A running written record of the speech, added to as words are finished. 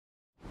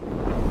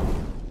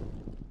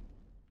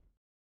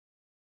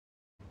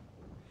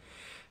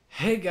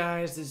Hey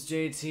guys, it's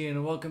JT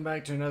and welcome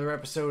back to another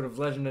episode of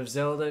Legend of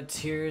Zelda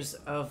Tears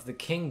of the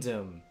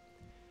Kingdom.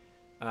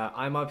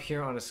 I'm up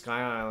here on a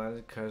sky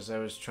island because I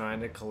was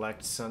trying to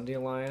collect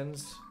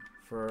Lions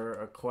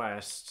for a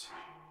quest.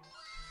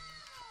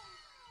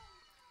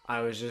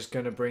 I was just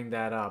gonna bring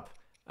that up.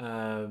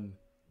 I'm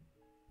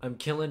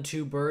killing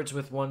two birds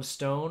with one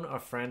stone. A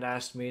friend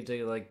asked me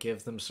to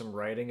give them some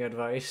writing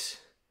advice.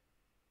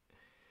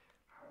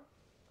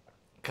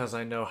 Because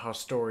I know how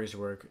stories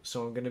work.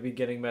 So I'm going to be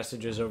getting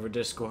messages over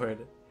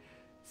Discord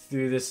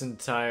through this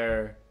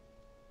entire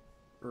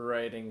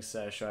writing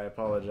sesh. I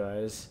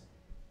apologize.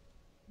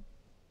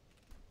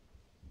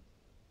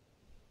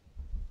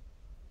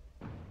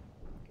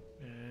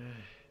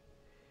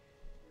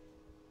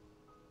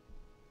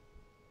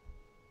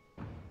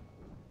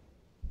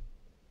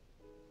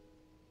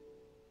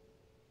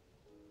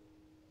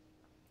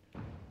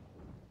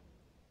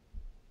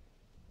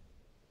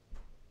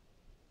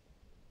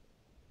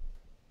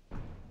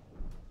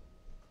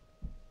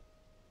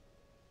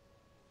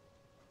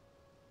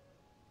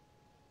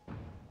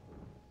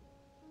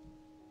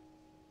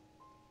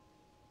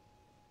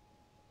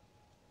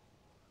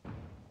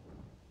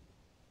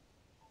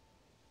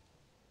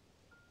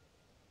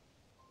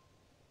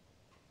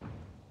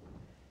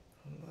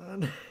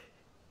 Hold on.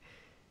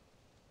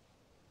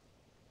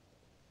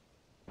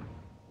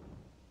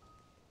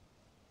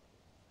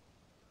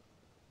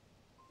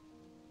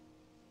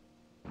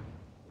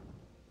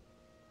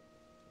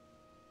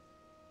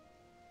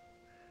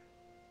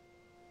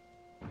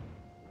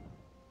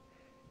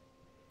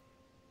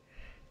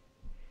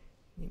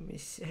 Give me a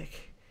sec.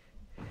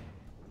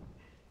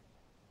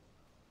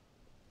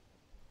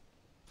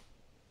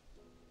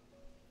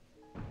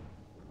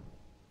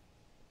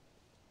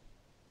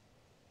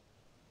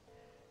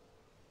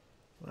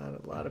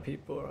 A lot of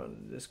people are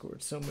on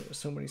Discord. So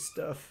many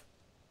stuff.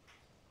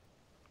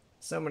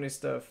 So many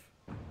stuff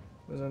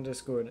was on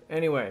Discord.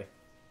 Anyway,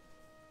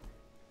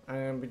 I'm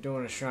gonna be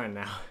doing a shrine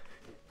now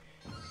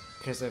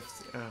because I've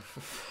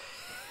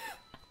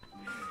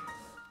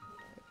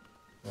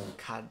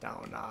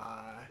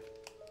Kadona.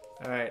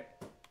 Alright.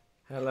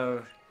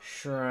 Hello,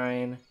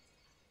 shrine.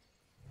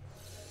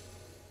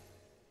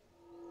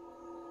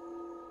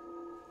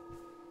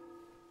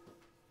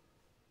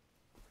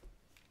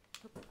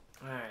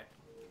 Alright.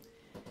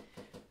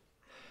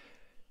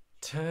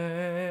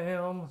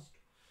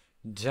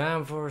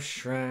 Time for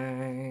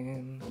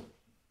shrine.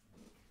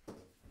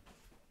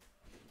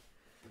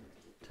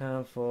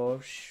 Time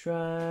for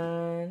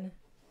shrine.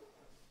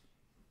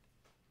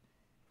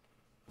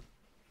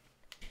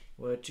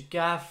 What you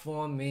got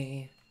for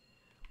me?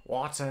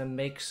 Water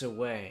makes a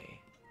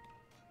way.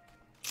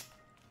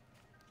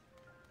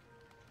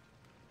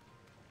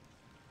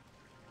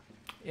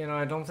 You know,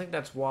 I don't think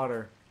that's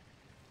water.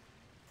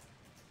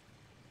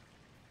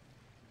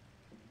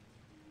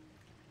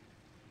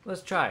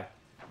 Let's try.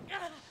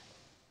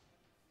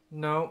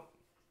 No.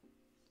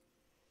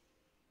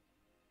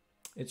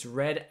 It's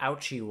red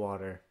ouchie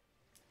water.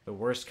 The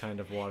worst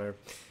kind of water.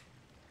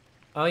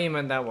 Oh, you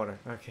meant that water.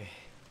 Okay.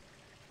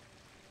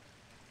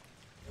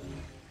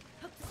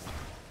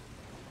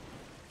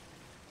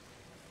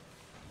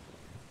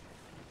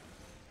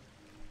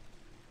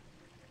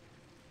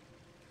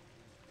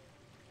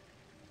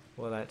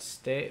 Will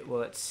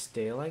it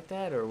stay like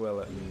that, or will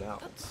it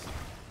melt?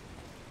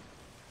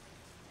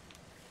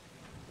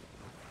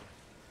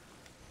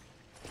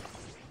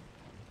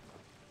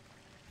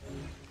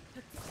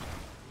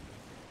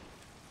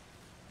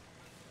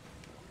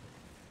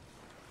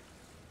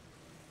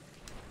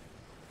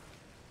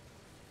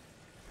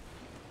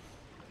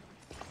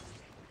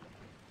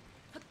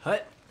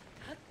 Hut.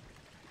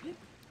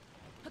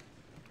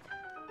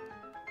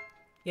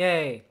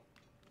 Yay.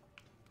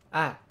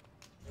 Ah.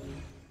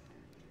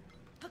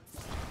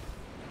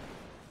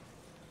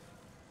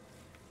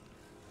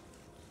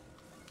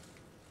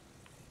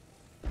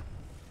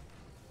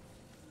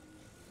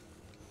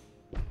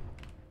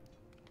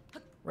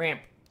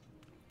 Ramp.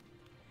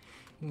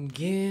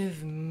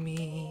 Give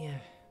me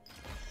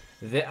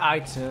the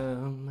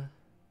item.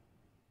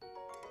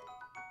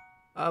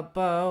 A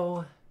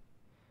bow.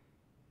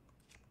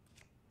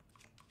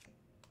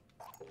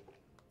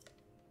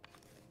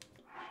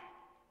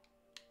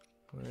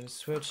 We're gonna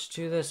switch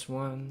to this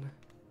one.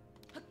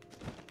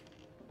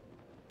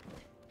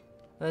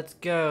 Let's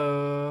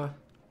go.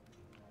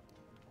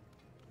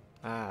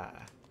 Ah.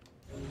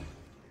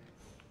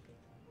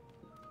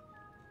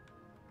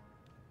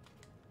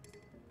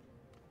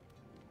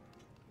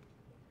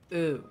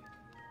 Ooh.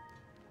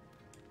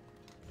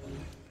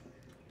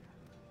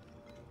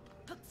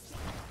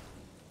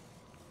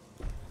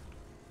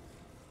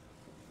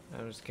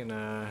 I'm just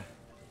gonna...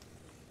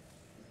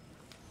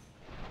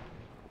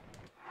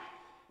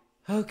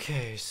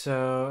 Okay,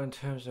 so in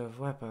terms of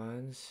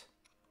weapons,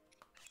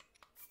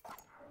 I'm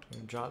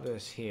gonna drop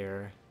this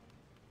here.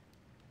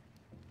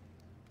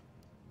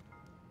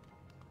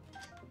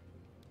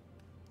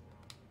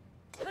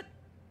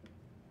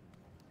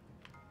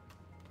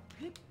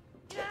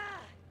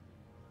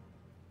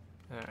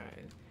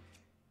 Alright.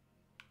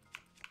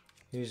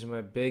 Use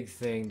my big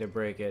thing to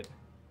break it.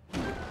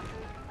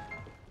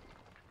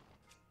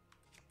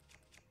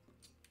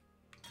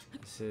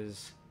 This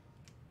is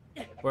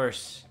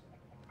worse.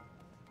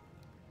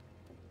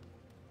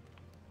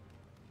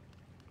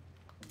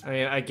 I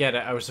mean, I get it.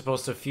 I was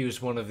supposed to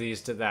fuse one of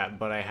these to that,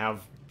 but I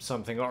have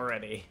something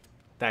already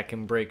that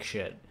can break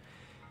shit.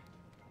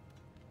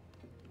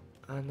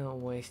 I'm not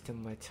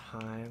wasting my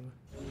time.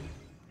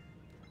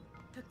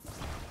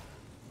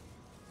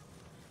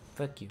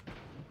 Fuck you.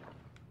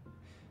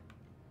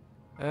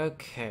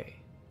 Okay.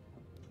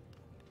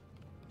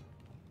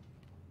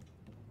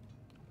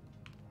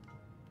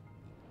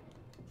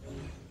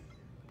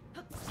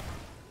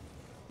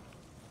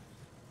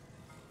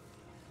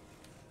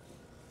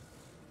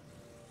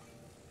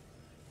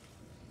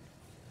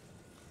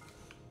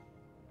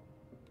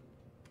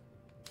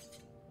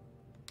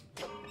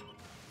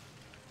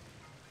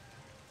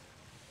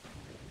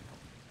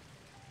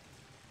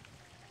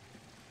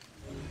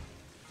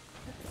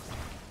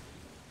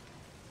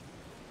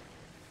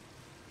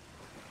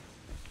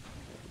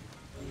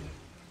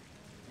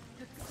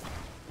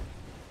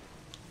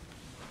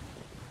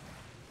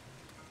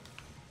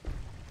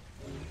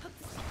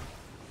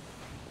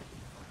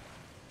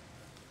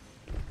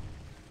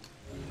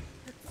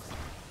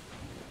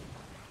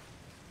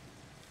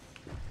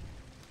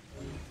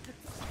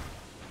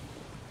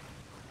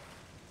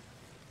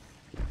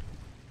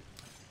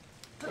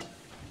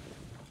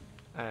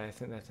 I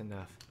think that's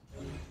enough.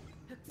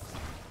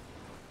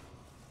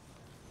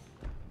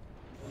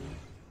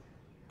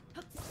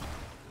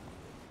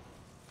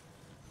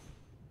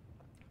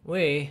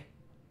 We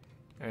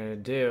are gonna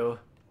do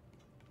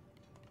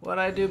what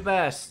I do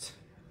best.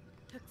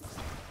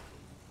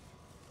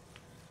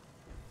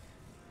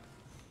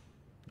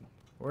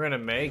 We're gonna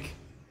make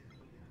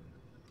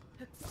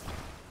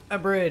a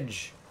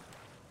bridge.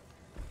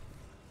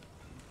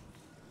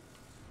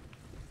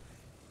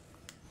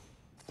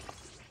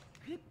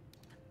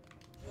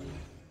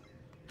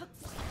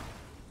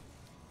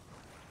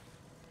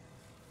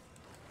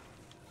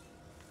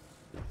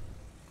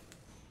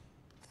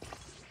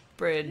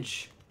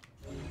 Bridge.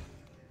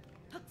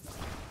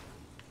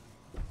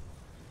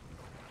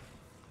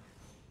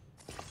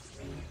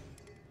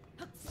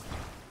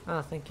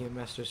 Oh, thank you,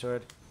 Master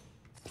Sword.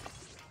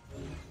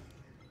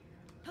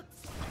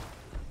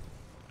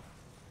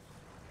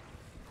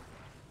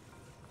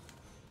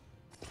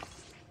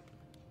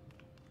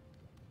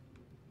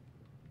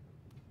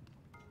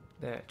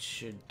 That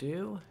should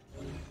do.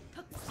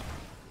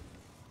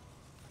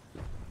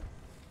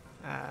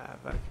 Ah,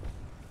 fuck.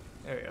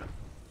 There we go.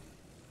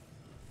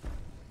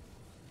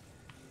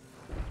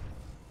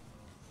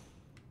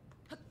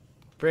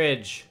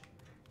 Bridge.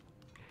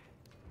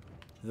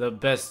 The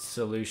best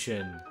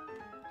solution.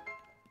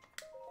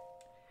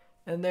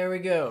 And there we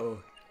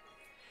go.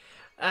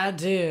 I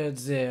did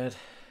it.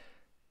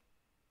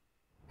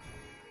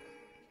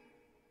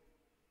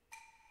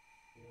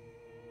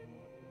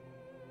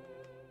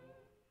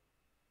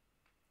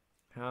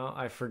 How?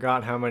 I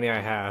forgot how many I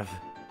have.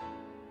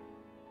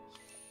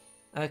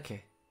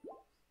 Okay.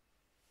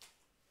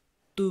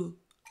 Two.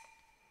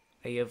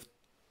 I have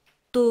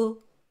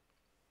two.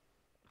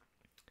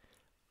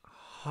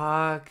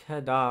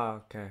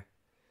 Hakadaka.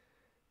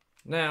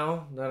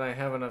 Now that I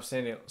have enough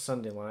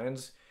Sunday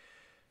lines,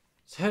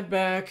 let's head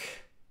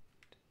back.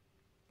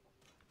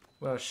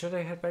 Well, should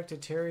I head back to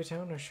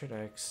Terrytown or should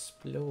I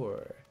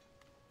explore?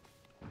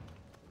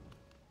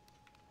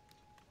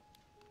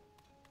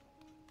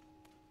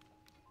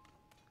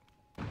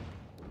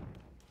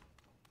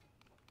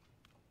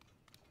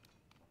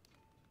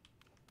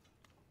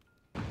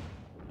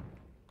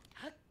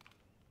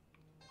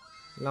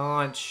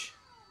 Launch.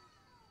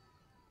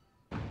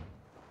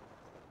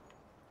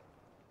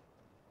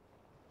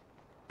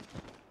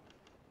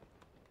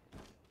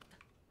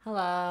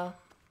 Hello.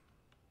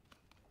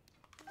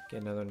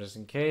 Get another one just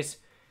in case.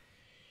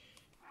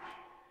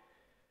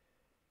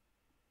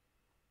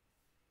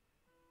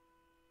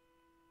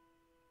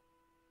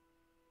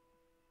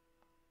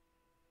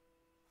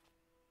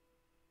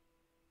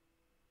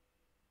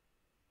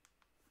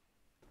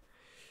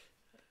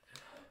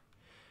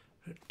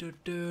 Get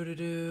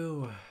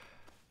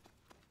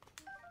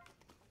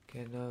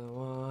another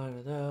one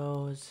of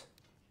those.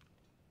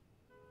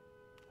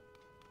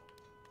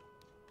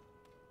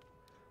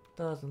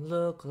 Doesn't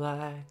look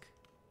like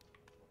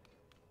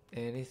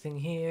anything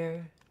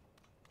here.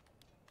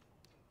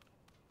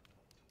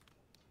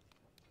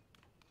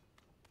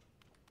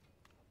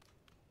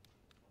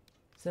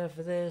 Except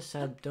for this,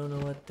 I don't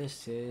know what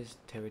this is.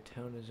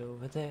 Terrytown is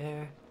over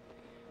there.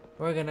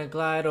 We're gonna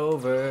glide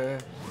over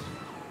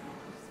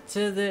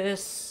to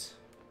this.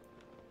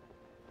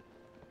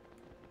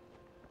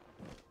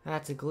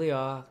 That's a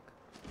Gleeok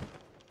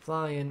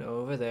flying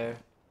over there.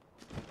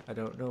 I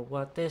don't know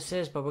what this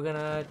is, but we're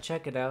gonna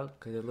check it out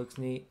because it looks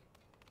neat.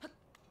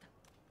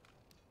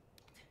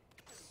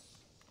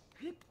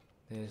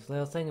 There's a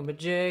little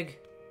thingamajig.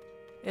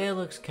 It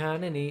looks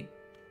kinda neat.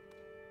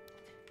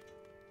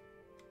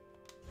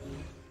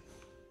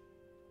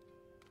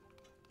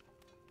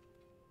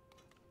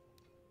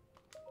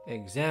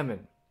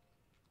 Examine.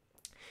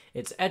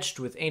 It's etched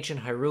with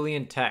ancient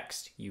Hyrulean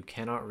text. You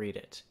cannot read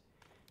it.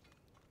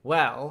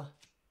 Well...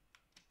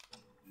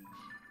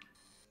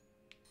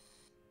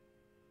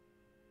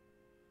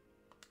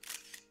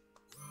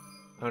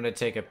 I'm going to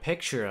take a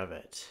picture of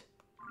it.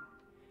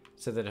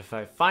 So that if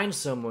I find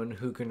someone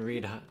who can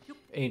read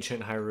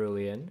ancient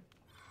Hyrulean,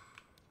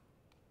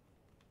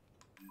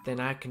 then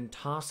I can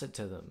toss it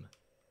to them.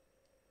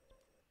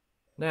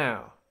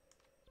 Now,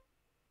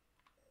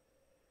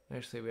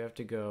 actually we have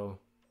to go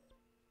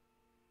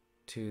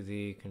to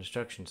the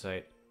construction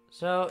site.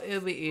 So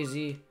it'll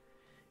be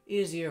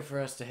easier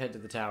for us to head to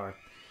the tower.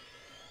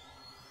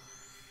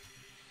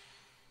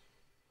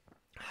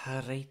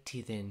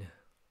 Alrighty then.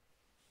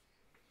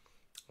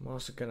 I'm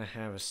also gonna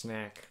have a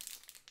snack.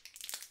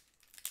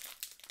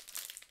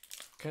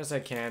 Because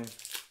I can.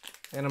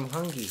 And I'm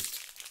hungry.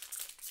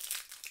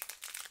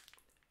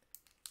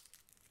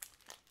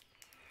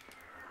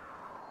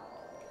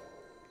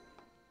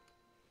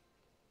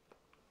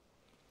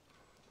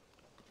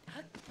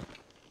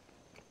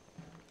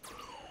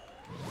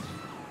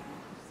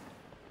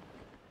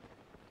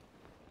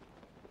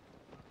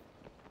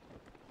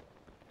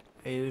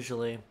 I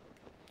usually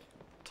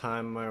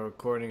time my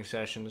recording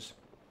sessions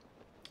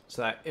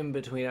so that in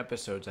between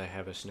episodes I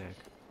have a snack.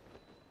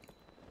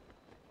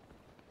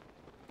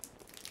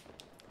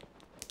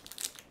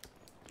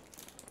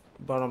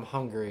 But I'm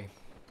hungry,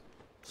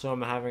 so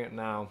I'm having it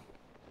now.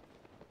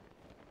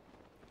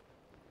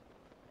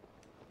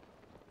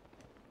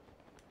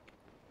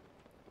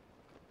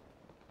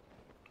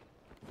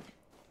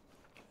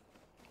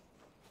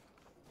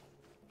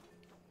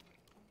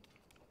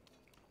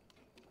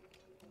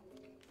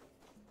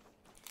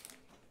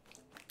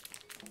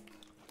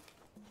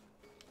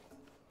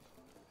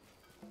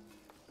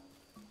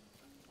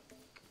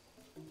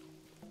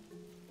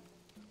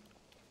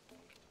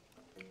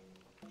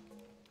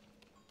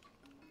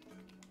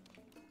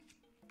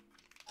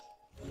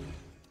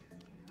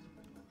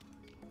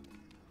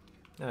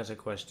 That's a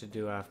quest to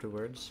do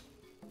afterwards.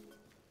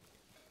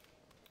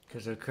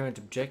 Because our current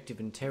objective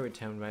in Terror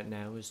Town right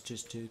now is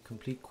just to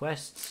complete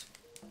quests.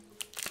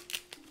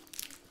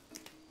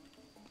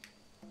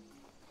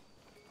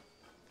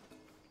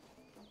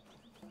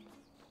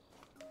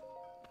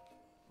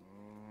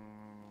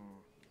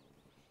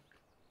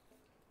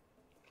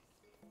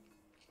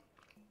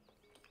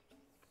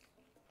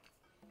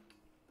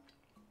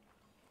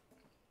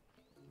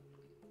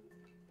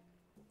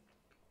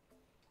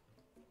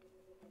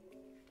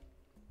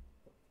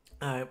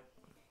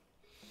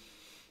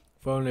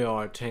 If only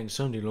I had 10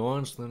 Sunday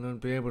lines, then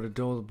I'd be able to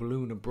dye the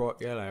balloon a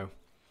bright yellow.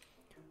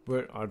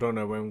 But I don't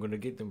know where I'm going to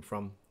get them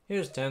from.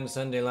 Here's 10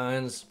 Sunday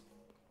lines.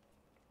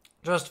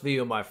 Just for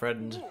you, my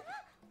friend.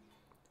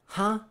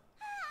 Huh?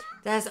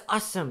 That's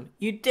awesome.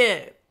 You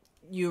did.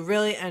 You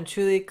really and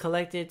truly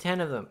collected 10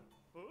 of them.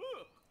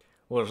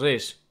 What's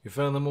this? You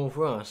found them all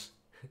for us?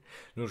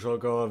 Looks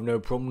like I have no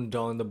problem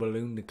dyeing the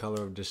balloon the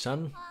color of the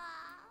sun.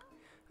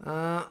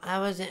 I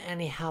wasn't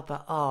any help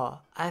at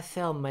all. I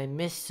failed my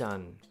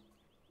mission.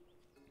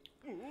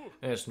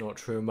 That's not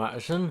true,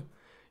 Madison.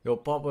 Your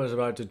papa's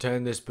about to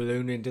turn this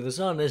balloon into the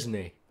sun, isn't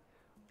he?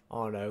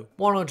 I know.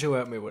 Why don't you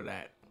help me with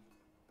that?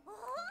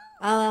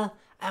 I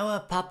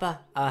will, Papa.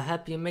 I'll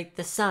help you make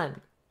the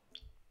sun.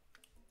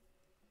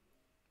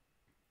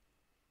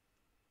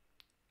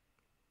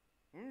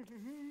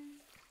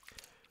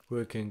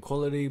 Working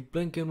quality,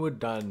 blinking, we're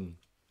done.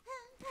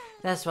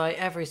 That's why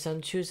every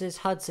son chooses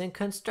Hudson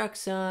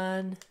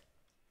Construction.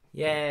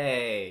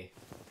 Yay!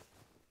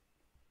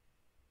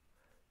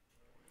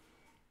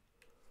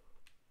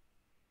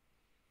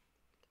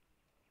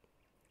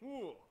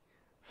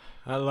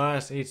 At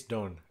last, it's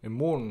done. And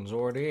morning's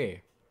already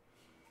here.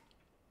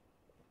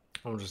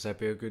 I'm just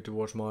happy I get to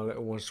watch my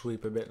little one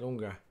sweep a bit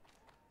longer.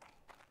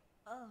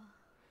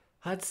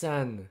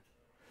 Hudson!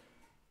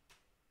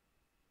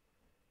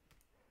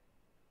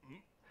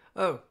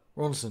 Oh,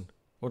 Ronson,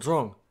 what's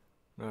wrong?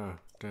 Oh,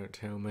 don't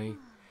tell me.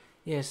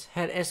 Yes,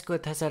 her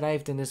escort has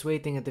arrived and is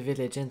waiting at the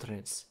village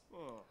entrance.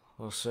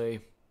 I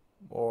see.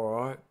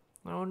 Alright.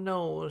 Oh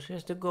no, she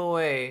has to go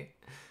away.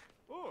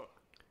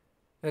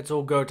 Let's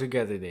all go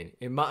together then,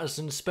 in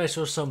Madison's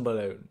special sun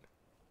balloon.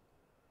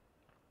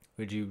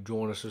 Would you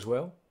join us as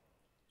well?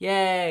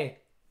 Yay!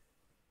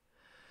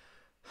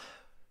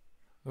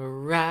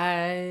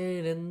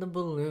 Ride in the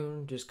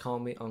balloon, just call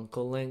me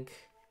Uncle Link.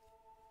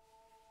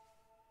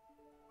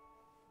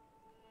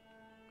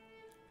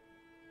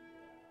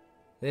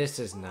 This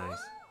is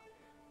nice.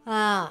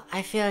 Ah,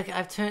 I feel like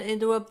I've turned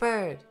into a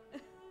bird.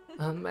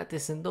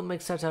 Madison, don't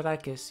make such a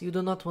ruckus. You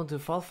do not want to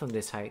fall from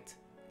this height.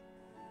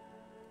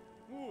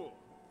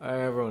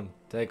 Hey everyone,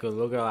 take a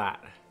look at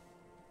that.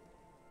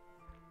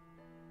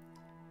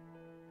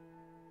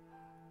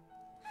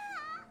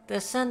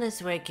 The sun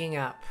is waking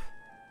up.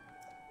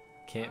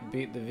 Can't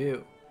beat the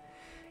view.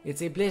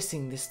 It's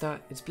blessing the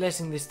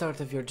start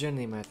of your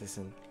journey,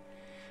 Madison.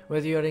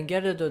 Whether you're in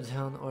Gerudo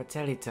Town or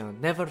Terry Town,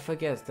 never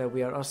forget that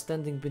we are all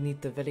standing beneath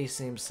the very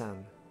same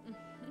sun.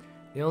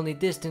 The only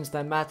distance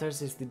that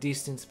matters is the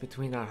distance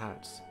between our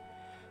hearts.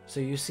 So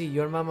you see,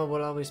 your mama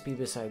will always be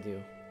beside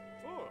you.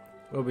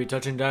 We'll be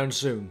touching down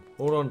soon.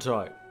 Hold on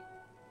tight.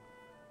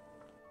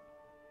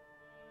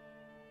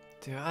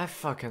 Dude, I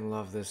fucking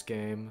love this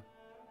game.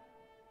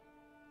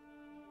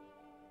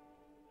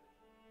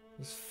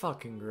 It's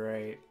fucking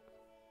great.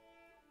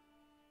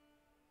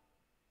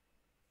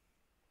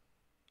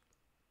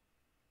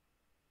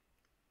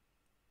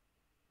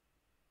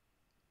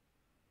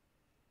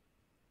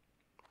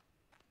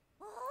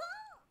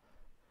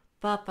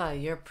 Papa,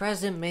 your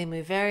present made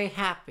me very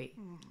happy.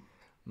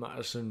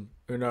 Madison,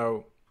 you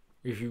know,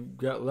 if you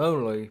get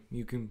lonely,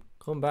 you can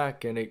come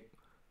back and eat.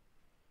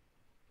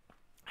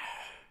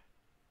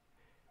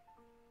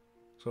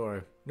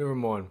 Sorry, never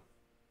mind.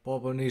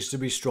 Papa needs to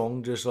be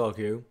strong just like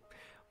you.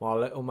 My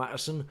little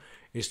Madison,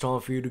 it's time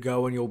for you to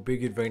go on your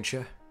big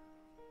adventure.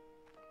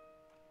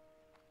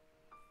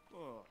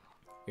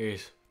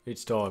 Yes,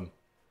 it's time.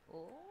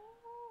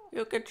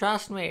 You can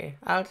trust me.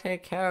 I'll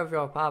take care of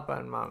your papa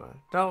and mama.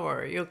 Don't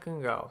worry, you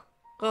can go.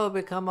 Go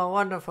become a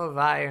wonderful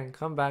Vi and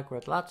come back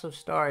with lots of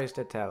stories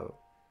to tell.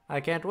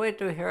 I can't wait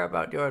to hear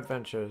about your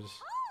adventures.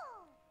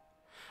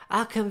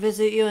 I'll come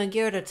visit you in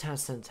Gyardo Town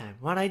sometime.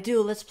 When I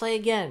do, let's play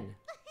again.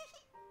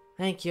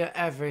 Thank you,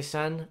 every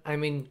son. I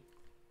mean,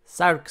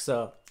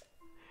 Sarkso.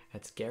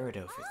 That's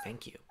Gyardo for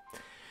thank you.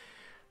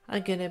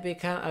 I'm gonna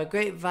become a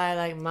great Vi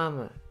like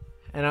mama.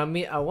 And I'll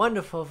meet a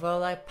wonderful foe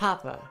like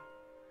papa.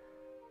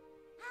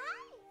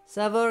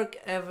 Savork,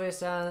 every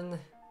son.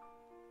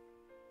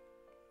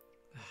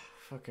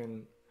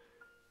 Fucking.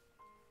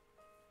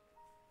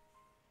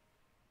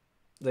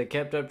 They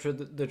kept up to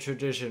the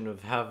tradition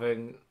of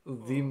having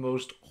the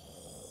most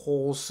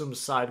wholesome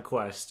side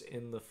quest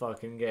in the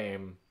fucking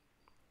game.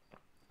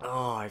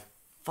 Oh, I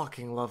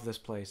fucking love this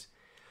place.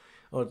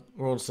 Oh,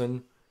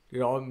 Ronson,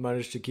 you all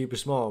managed to keep a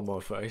smile on my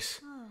face.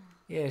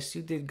 Yes,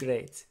 you did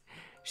great.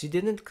 She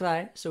didn't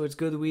cry, so it's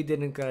good we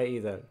didn't cry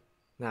either.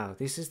 Now,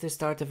 this is the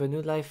start of a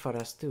new life for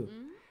us too.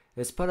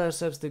 Let's put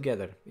ourselves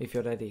together, if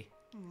you're ready.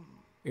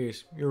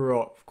 Yes, you're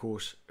right, of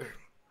course.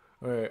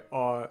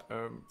 I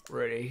am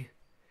ready.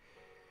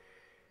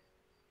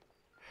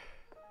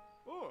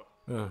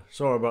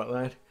 Sorry about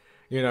that.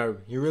 You know,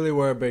 you really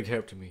were a big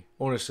help to me.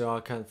 Honestly, I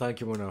can't thank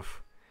you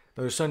enough.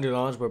 Those Sunday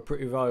lines were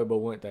pretty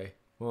valuable, weren't they?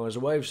 Well, as a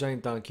way of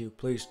saying thank you,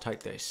 please take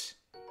this.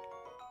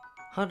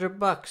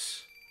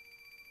 $100.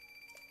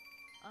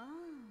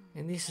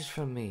 And this is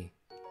from me.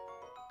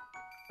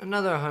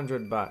 Another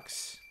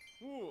 $100.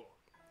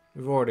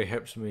 You've already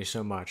helped me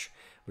so much,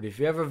 but if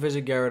you ever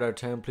visit Gyardo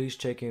Town, please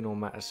check in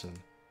on Madison.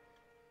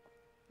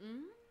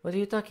 What are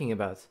you talking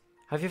about?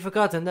 Have you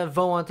forgotten that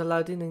Vo aren't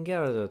allowed in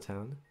Gyardo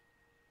Town?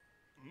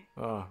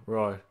 Ah,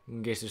 right. I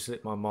guess it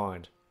slipped my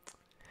mind.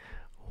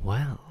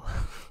 Well,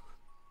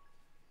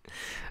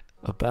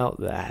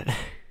 about that.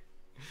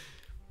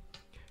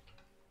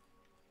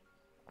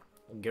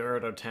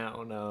 Gyardo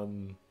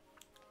Town,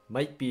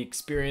 might be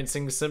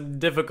experiencing some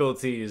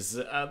difficulties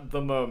at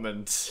the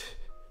moment.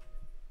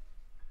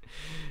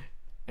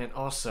 And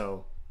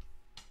also,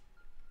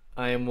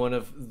 I am one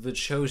of the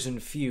chosen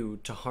few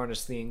to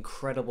harness the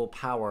incredible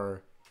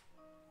power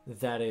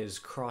that is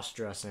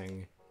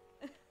cross-dressing.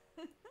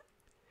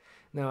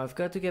 Now I've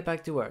got to get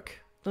back to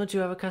work. Don't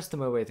you have a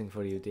customer waiting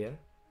for you, dear?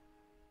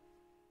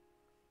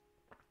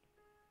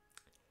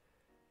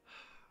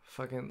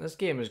 Fucking, this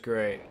game is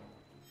great.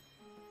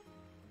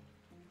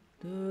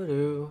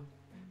 Do-do.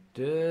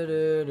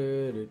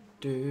 Do-do-do-do-do.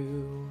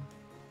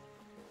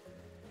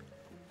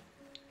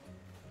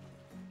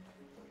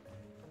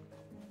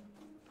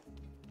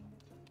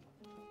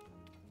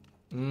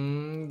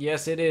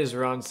 Yes it is,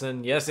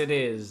 Ronson. Yes it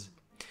is.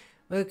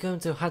 Welcome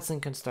to Hudson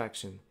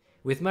Construction.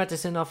 With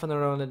Madison off on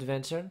her own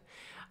adventure,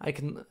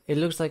 it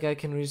looks like I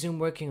can resume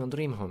working on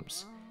dream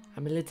homes.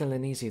 I'm a little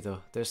uneasy though.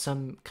 There's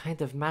some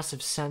kind of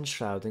massive sand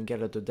shroud in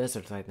Gyardo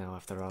Desert right now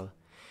after all.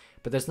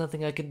 But there's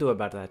nothing I can do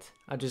about that.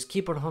 I'll just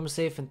keep her home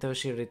safe until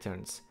she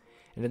returns.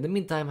 And in the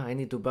meantime, I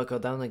need to buckle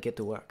down and get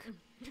to work.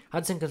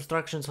 Hudson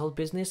Construction's whole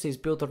business is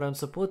built around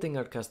supporting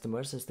our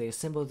customers as they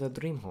assemble their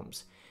dream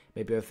homes.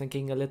 Maybe you're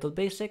thinking a little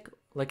basic,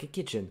 like a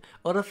kitchen,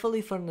 or a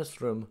fully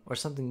furnished room, or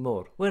something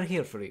more. We're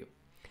here for you.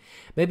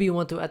 Maybe you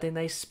want to add a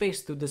nice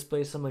space to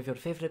display some of your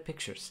favorite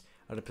pictures,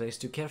 or a place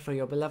to care for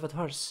your beloved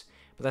horse.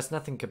 But that's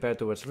nothing compared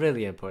to what's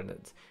really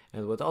important,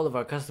 and what all of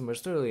our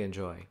customers truly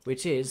enjoy,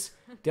 which is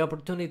the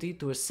opportunity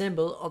to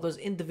assemble all those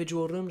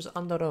individual rooms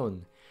on their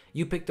own.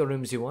 You pick the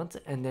rooms you want,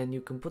 and then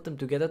you can put them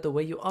together the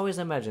way you always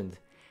imagined.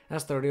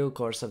 That's the real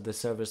course of the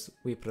service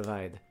we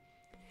provide.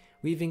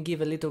 We even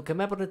give a little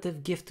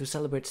commemorative gift to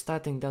celebrate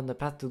starting down the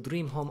path to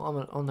dream home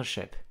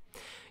ownership.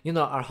 You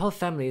know, our whole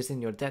family is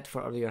in your debt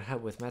for all your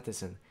help with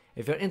Madison.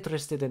 If you're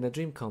interested in a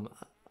dream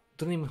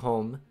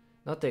home,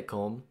 not a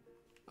comb,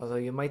 although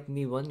you might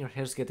need one, your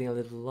hair's getting a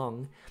little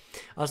long,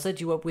 I'll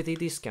set you up with a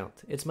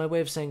discount. It's my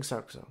way of saying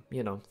Sarkso.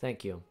 You know,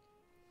 thank you.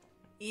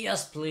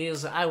 Yes,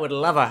 please. I would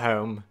love a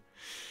home.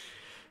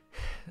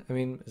 I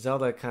mean,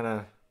 Zelda kind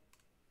of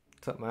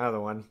took my other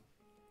one.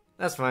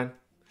 That's fine.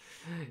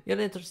 You're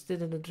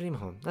interested in a dream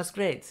home. That's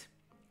great.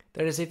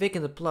 There is a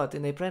vacant plot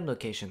in a prime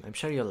location. I'm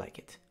sure you'll like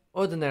it.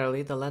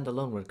 Ordinarily, the land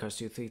alone would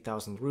cost you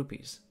 3,000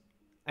 rupees.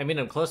 I mean,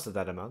 I'm close to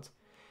that amount.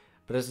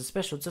 But as a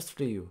special just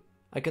for you,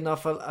 I can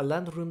offer a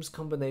land rooms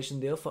combination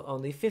deal for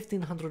only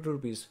 1,500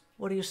 rupees.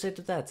 What do you say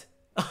to that?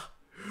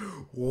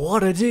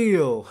 What a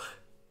deal!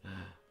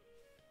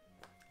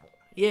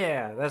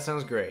 Yeah, that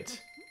sounds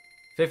great.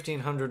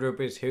 1,500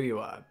 rupees, here you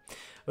are.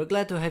 We're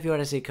glad to have you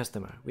as a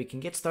customer. We can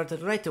get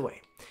started right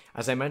away.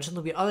 As I mentioned,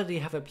 we already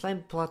have a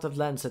planned plot of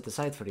land set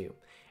aside for you.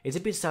 It's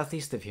a bit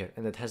southeast of here,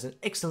 and it has an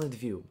excellent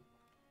view.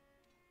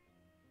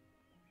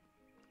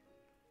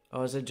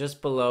 Oh, is it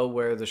just below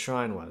where the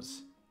shrine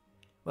was?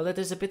 Well, it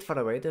is a bit far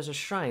away. There's a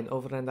shrine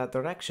over in that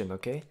direction,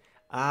 okay?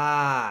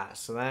 Ah,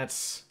 so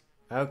that's...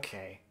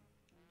 okay.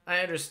 I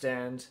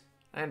understand.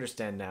 I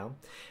understand now.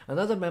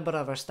 Another member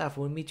of our staff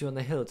will meet you on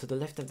the hill to the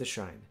left of the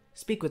shrine.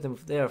 Speak with them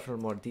there for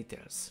more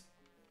details.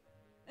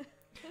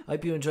 I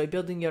hope you enjoy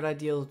building your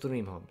ideal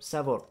dream home.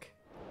 Savork.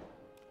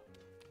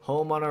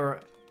 Home on a...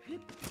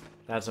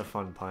 That's a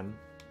fun pun.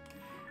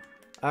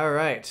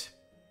 Alright.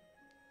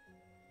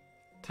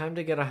 Time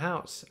to get a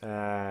house.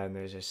 And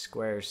there's a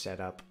square set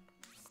up.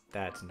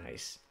 That's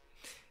nice.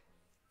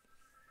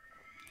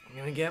 I'm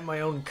gonna get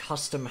my own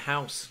custom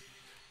house.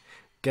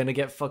 Gonna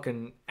get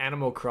fucking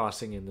Animal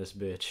Crossing in this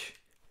bitch.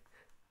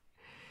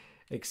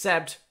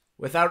 Except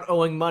without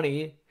owing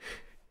money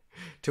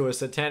to a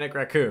satanic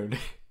raccoon.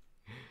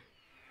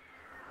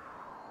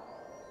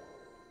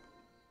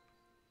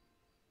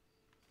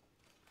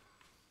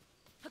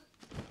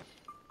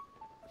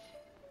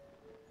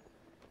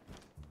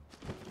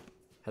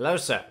 Hello,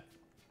 sir.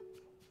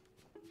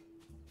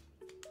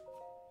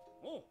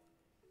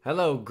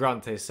 Hello,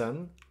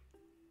 Grante-san.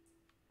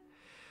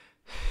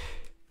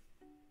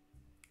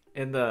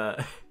 In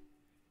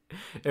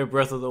in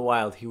Breath of the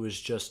Wild, he was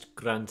just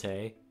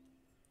Grante,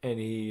 and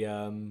he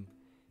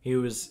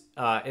was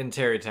in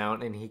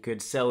Terrytown, and he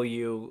could sell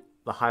you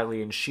the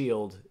Hylian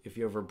shield if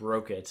you ever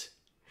broke it.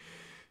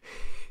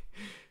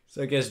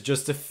 So I guess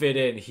just to fit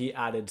in, he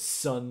added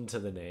son to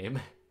the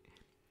name.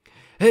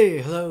 Hey,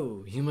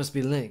 hello, you must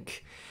be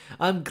Link.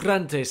 I'm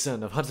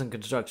Grante-san of Hudson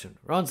Construction.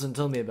 Ronson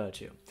told me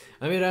about you.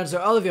 I'm here to answer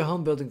all of your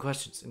home building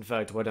questions. In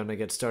fact, why don't I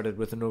get started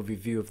with an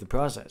overview of the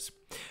process?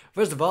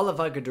 First of all, if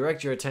I could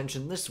direct your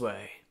attention this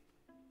way.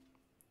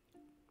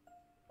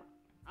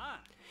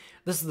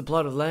 This is the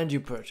plot of land you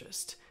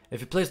purchased.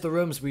 If you place the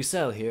rooms we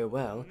sell here,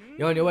 well,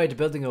 you're on your way to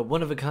building a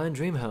one-of-a-kind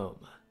dream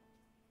home.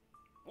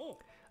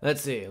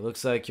 Let's see, it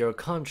looks like your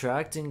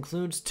contract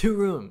includes 2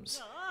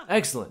 rooms.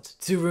 Excellent.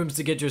 2 rooms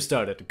to get you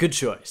started. Good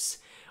choice.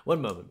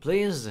 One moment,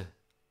 please.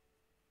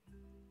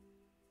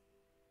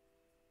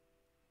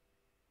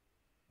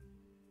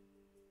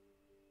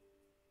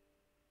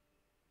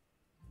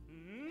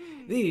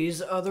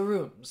 These are the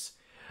rooms.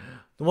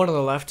 The one on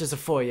the left is a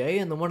foyer,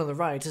 and the one on the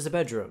right is a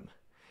bedroom.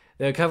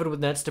 They are covered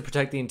with nets to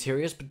protect the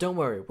interiors, but don't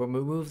worry, we'll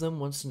remove them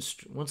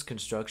once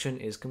construction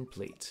is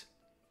complete.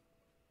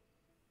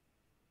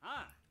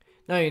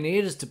 Now you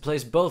need is to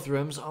place both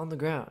rooms on the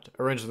ground.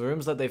 Arrange the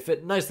rooms so that they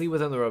fit nicely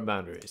within the road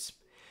boundaries.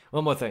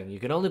 One more thing, you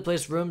can only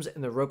place rooms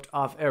in the roped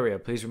off area.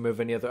 Please remove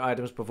any other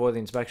items before the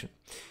inspection.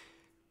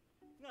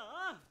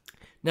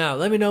 Now,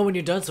 let me know when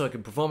you're done so I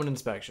can perform an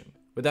inspection.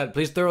 With that,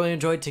 please thoroughly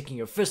enjoy taking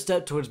your first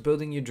step towards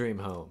building your dream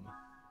home.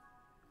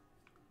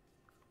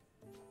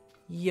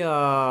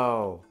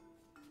 Yo!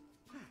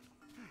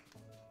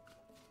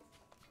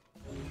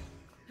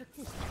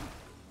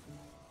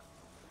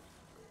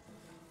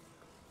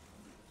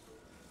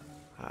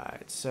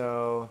 Alright,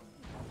 so...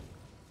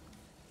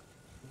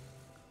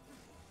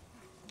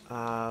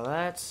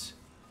 let's...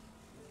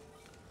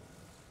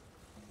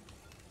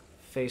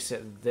 face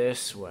it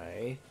this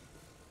way.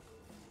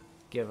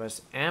 Give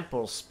us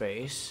ample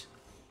space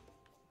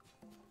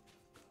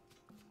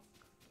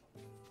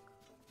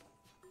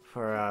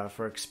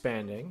for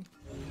expanding.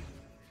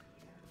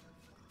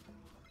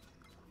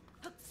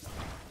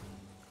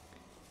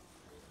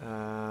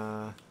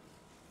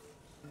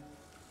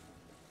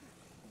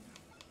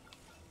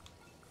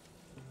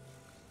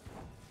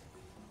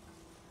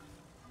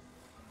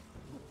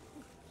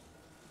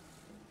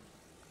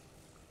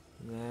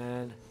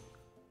 Then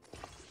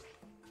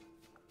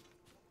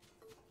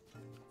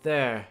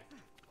there.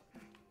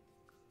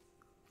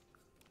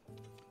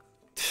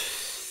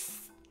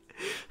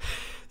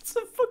 It's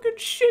a fucking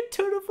shit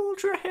ton of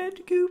ultra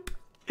hand goop.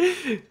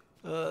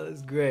 Oh,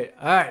 that's great.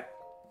 Alright.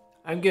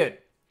 I'm good.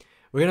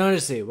 We're gonna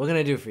see. What can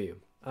I do for you?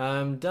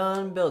 I'm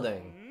done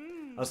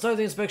building. I'll start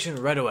the inspection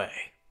right away.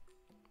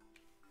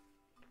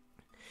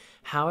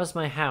 How is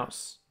my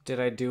house? Did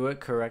I do it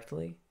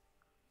correctly?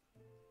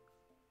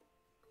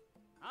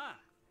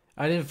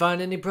 I didn't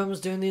find any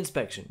problems during the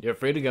inspection. You're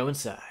free to go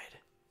inside.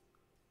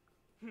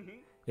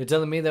 You're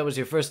telling me that was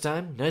your first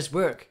time? Nice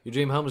work. Your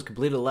dream home was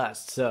completed at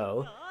last,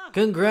 so...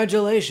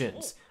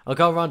 Congratulations! I'll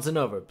call Ronson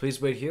over.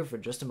 Please wait here for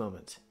just a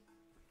moment.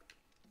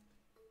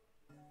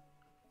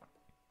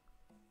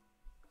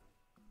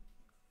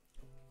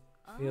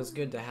 Feels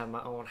good to have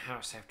my own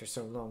house after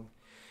so long.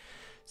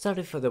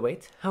 Sorry for the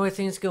wait. How are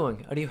things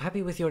going? Are you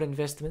happy with your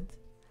investment?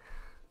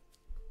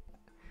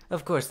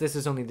 Of course, this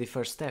is only the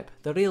first step.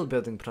 The real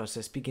building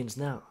process begins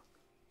now.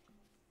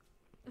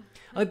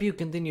 I hope you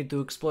continue to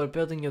explore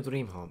building your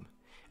dream home.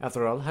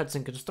 After all,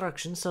 Hudson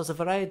Construction sells a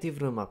variety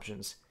of room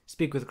options.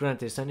 Speak with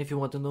Grant-son if you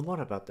want to know more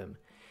about them.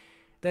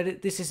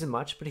 This isn't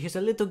much, but here's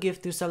a little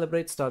gift to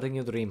celebrate starting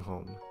your dream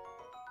home.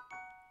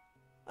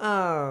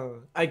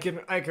 Oh, I can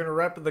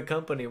rep the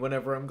company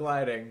whenever I'm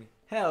gliding.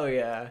 Hell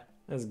yeah,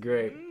 that's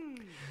great.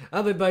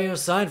 I'll be by your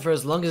side for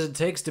as long as it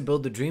takes to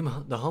build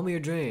the home of your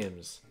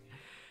dreams.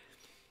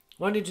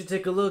 Why don't you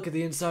take a look at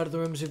the inside of the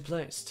rooms you've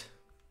placed?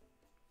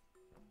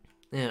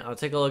 Yeah, I'll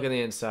take a look at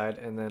the inside,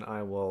 and then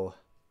I will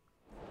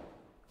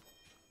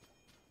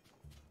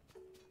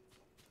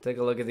take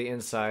a look at the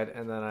inside,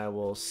 and then I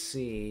will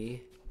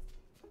see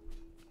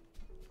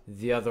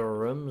the other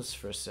rooms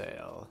for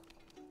sale.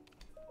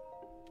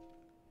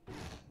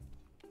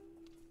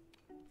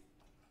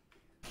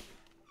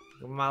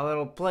 Look at my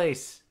little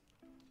place.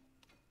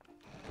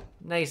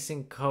 Nice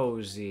and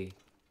cozy.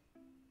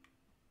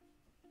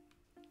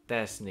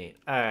 That's neat.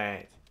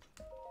 Alright.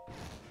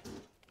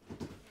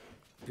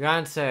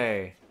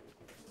 Grante,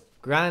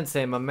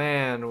 my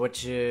man,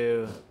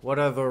 what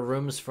other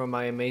rooms for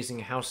my amazing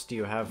house do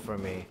you have for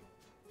me?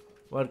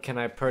 What can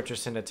I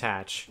purchase and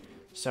attach?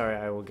 Sorry,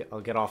 I'll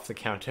get off the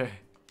counter.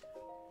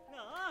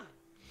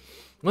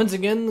 Once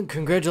again,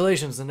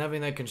 congratulations on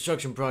having that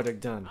construction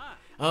project done.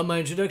 My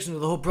introduction to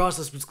the whole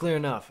process was clear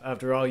enough.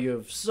 After all, you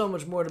have so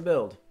much more to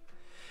build.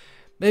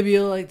 Maybe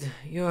you'll like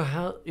your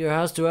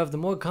house to have the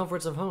more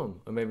comforts of home,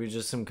 or maybe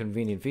just some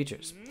convenient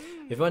features.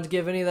 If you want to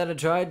give any of that a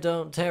try,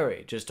 don't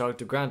tarry. Just talk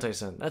to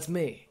Grante-san. That's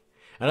me.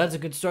 At Hudson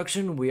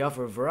Construction, we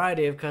offer a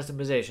variety of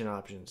customization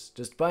options.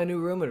 Just buy a new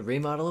room and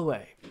remodel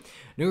away.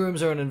 New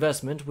rooms are an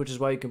investment, which is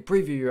why you can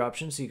preview your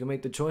options so you can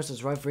make the choice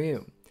that's right for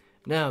you.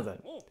 Now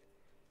then.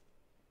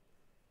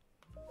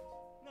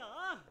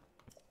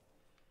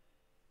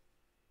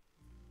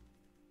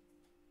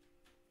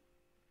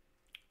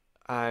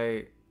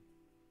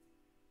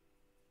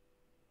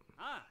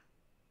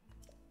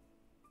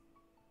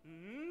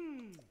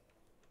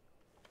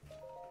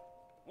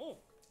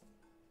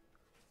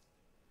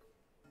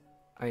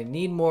 I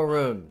need more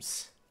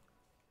rooms.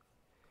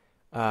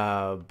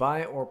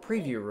 Buy or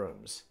preview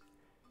rooms.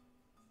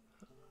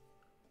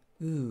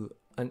 Ooh,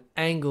 an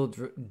angled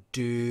room.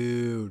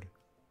 Dude.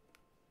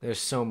 There's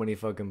so many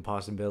fucking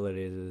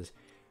possibilities.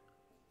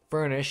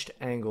 Furnished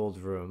angled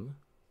room.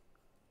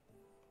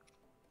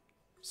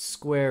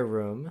 Square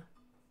room.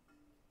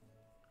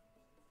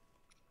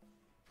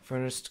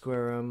 Furnished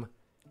square room.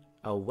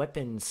 A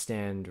weapon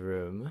stand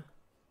room.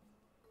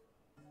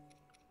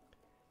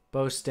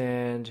 Bow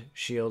stand,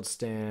 shield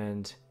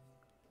stand,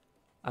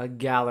 a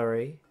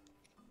gallery,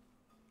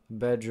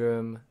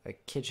 bedroom, a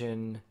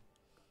kitchen.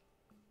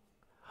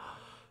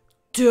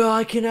 Dude,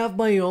 I can have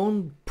my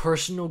own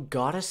personal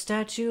goddess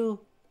statue?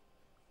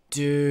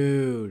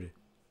 Dude.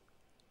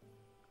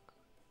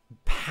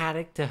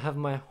 Paddock to have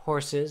my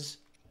horses.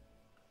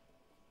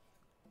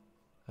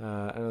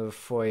 Another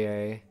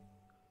foyer.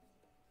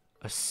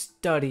 A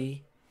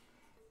study.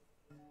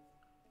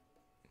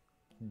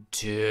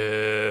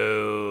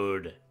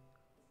 Dude.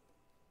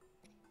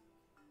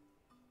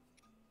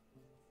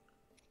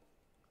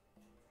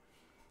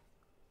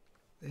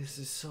 This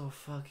is so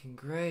fucking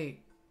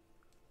great.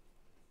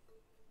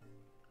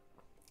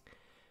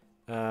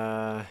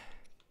 Okay,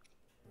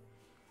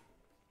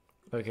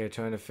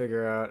 trying to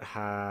figure out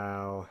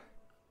how...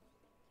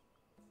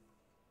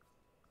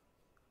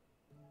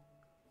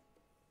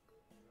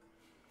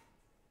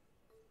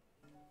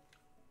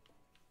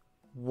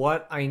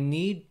 What I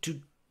need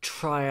to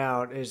try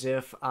out is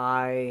if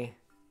I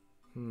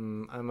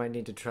might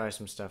need to try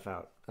some stuff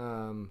out.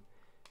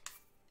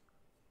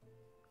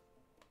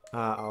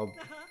 I'll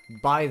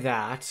buy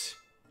that.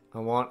 I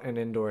want an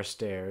indoor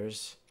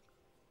stairs.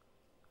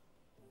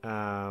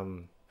 I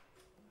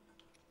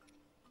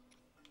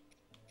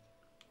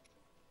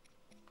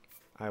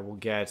will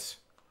get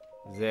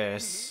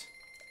this.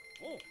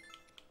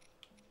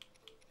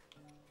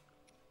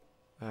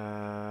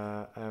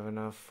 I have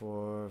enough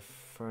for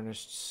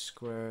furnished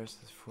squares.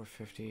 That's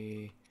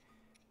 450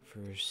 for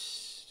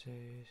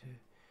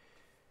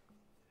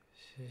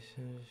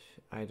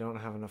I don't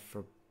have enough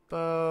for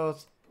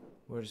both.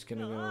 We're just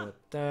gonna go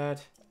with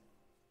that.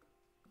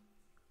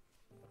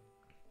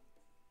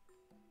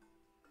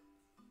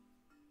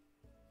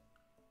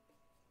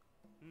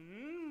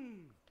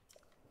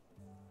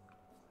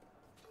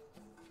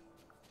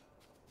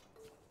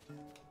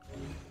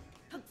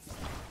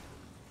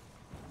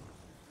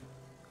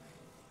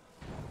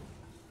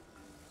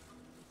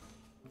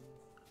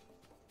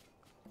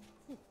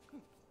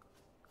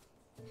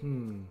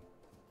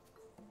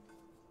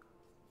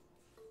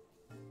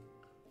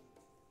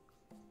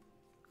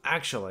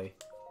 Actually,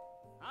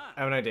 I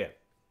have an idea.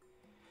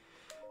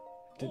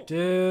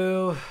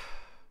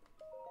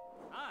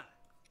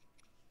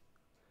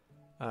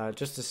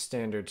 Just a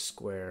standard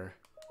square.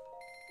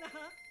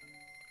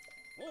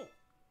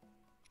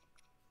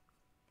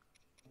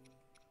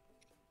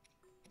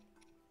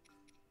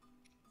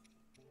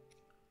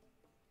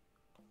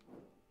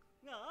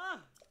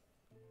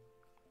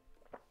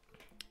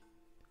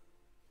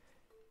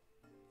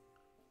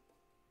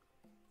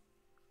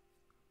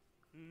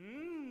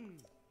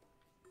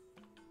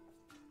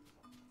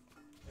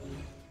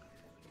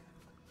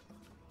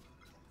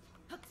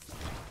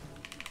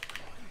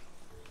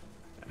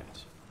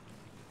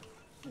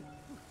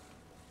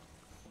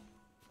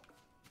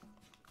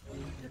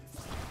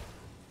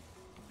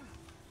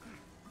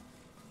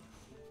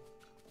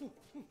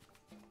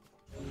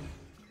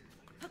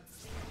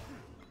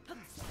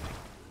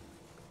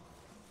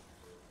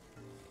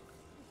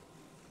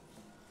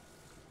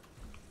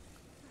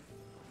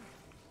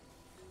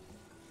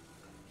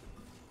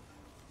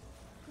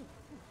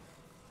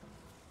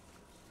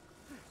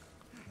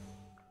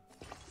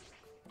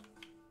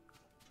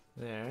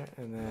 there,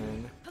 and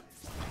then...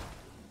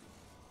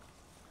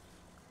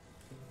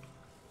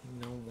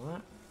 You know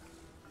what?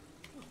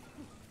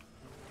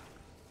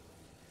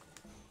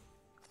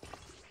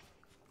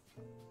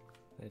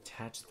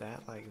 Attach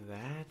that like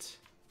that.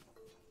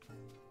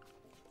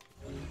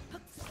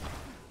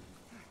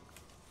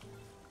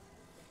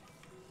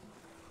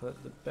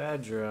 Put the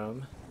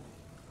bedroom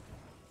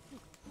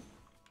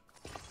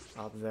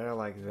up there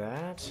like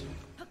that.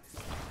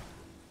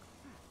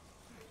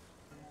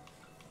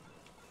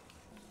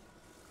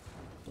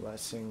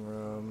 Blessing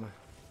room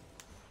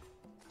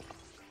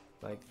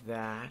like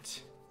that.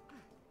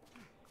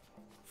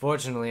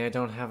 Fortunately, I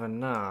don't have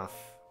enough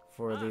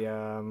for the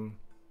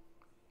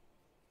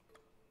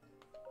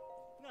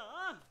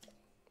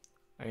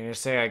I'm gonna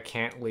say I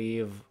can't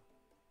leave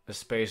a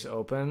space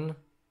open,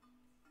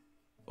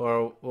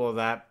 or will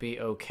that be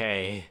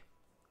okay?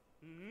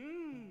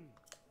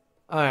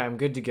 Alright, I'm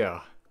good to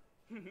go.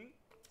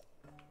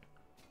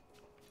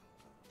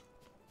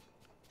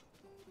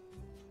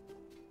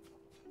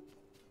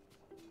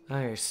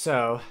 Okay,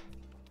 so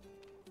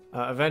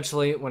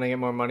eventually when I get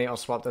more money I'll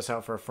swap this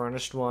out for a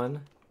furnished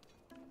one.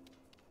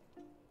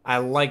 I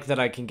like that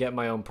I can get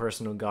my own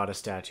personal goddess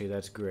statue,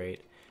 that's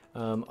great.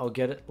 I'll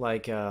get it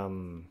like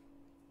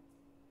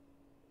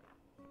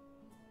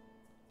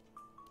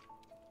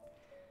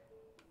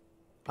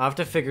I'll have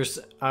to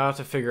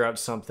figure out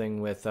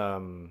something with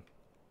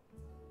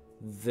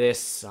this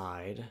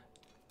side.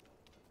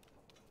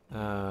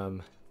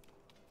 And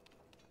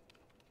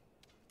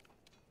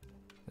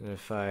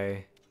if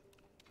I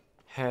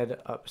head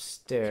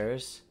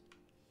upstairs,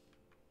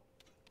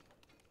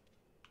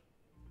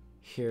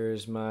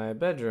 here's my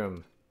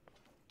bedroom.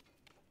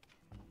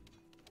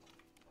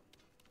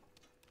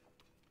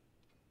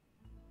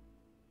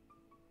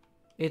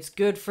 It's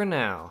good for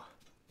now.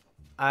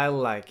 I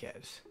like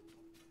it.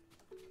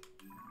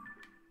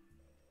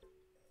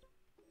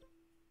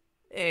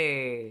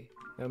 Hey,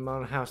 I'm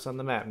on a house on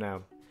the map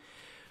now.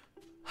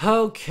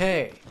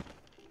 Okay.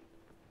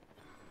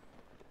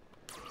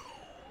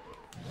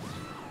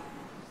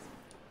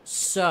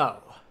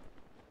 So,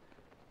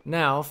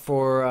 now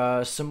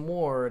for some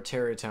more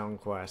Terrytown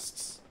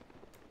quests.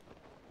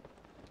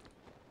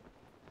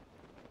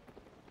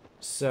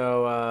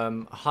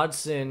 So,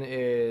 Hudson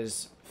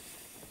is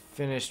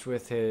finished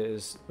with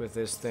his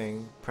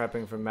thing,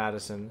 prepping for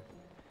Madison.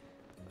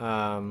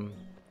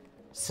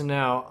 So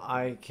now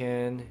I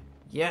can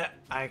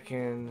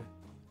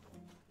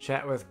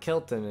chat with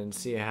Kilton and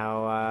see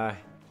how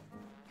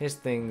his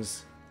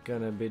thing's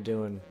gonna be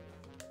doing.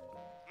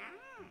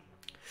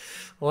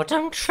 What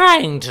I'm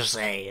trying to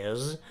say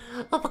is,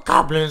 the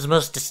Goblin's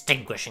most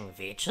distinguishing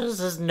feature is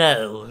his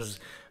nose,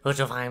 which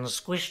you'll find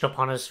squished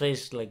upon his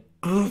face like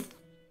gloof.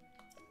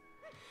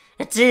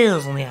 Its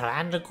ears, on the other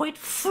hand, are quite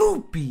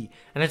floopy,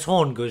 and its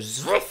horn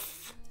goes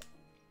zwiff.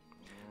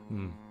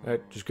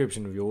 That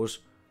description of yours.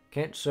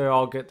 Can't say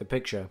I'll get the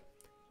picture.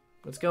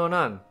 What's going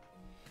on?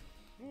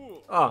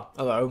 Oh,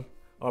 hello.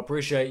 I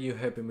appreciate you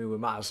helping me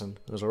with Madison.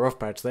 There's a rough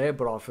patch there,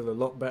 but I feel a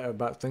lot better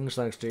about things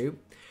thanks to you.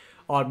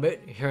 I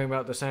admit, hearing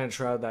about the sand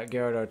shroud that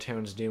Gyarados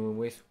town's dealing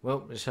with,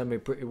 well, it's had me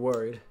pretty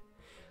worried.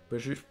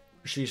 But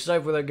she's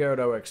safe with her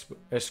Gyarados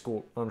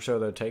escort. I'm sure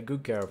they'll take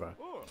good care of her.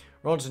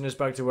 Ronson is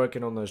back to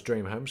working on those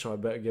dream homes, so I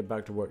better get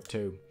back to work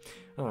too.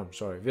 Oh, I'm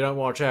sorry. If you don't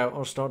watch out,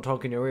 I'll start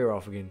talking your ear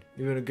off again.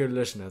 You've been a good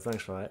listener.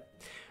 Thanks for that.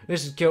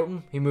 This is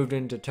Kilton. He moved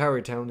into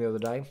Terrytown the other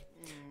day.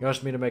 He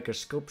asked me to make a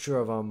sculpture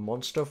of a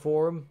monster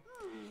for him.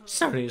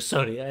 Sorry,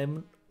 I'm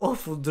an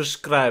awful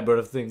describer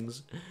of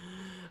things.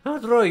 I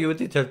would draw you a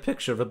detailed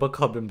picture of a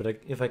bokoblin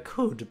if I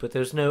could, but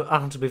there's no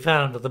art to be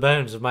found on the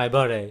bones of my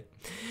body.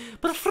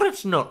 But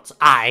fret not,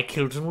 I,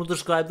 Kilton, will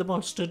describe the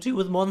monster to you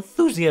with more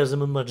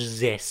enthusiasm and much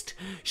zest.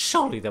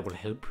 Surely that will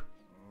help.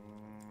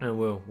 And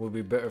will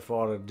be better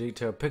for a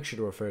detailed picture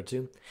to refer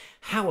to.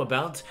 How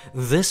about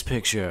this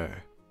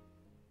picture?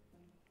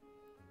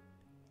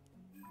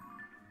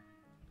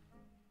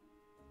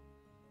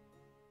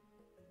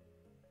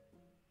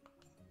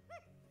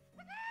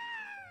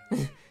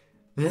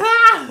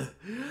 Ah!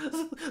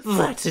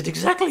 That's it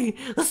exactly.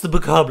 That's the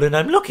bokoblin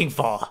I'm looking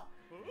for.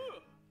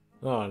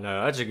 Oh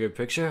no, that's a good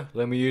picture.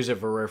 Let me use it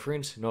for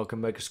reference, and I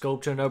can make a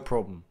sculpture, no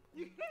problem.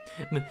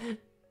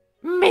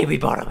 Maybe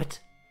borrow it.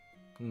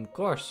 Of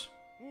course.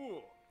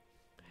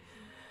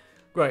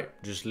 Great,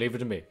 just leave it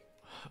to me.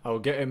 I'll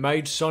get it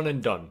made, son,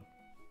 and done.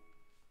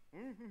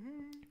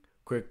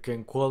 Quick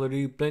and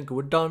quality, blink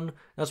we're done.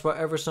 That's why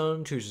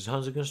Everson chooses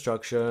Hansa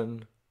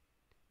Construction.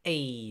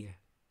 Hey.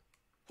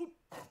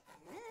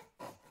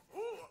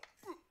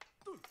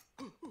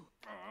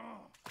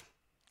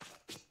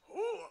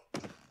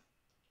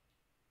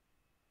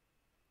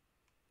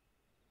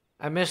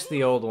 I missed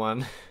the old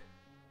one.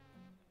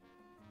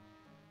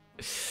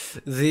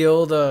 The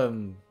old,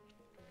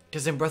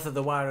 because in Breath of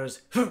the Wild it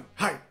was, and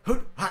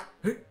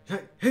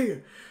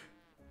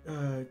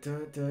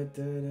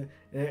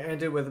it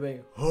ended with a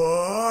big,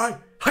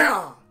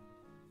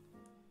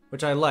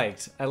 which I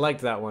liked. I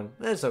liked that one.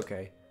 That's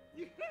okay.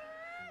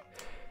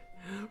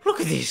 Look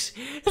at this.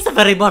 It's the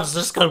very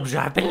monster sculpture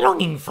I've been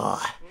longing for.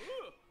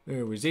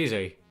 It was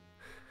easy.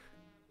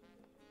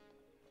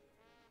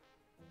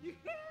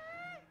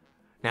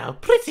 Now,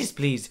 pretties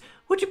please,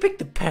 would you pick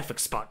the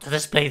perfect spot to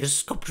display the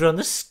sculpture on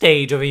the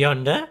stage over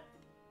yonder?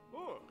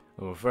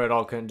 I'm afraid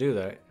I can't do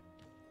that.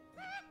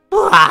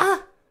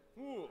 What?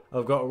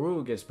 I've got a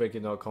rule against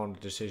making that kind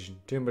of decision.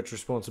 Too much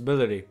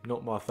responsibility,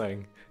 not my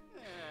thing.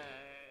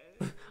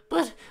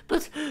 But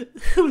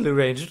who'll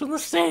arrange it on the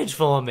stage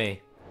for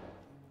me?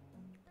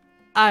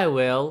 I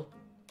will.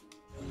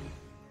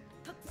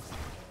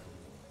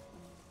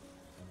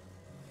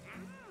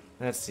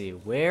 Let's see,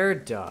 where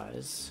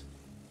does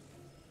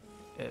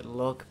it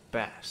look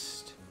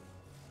best?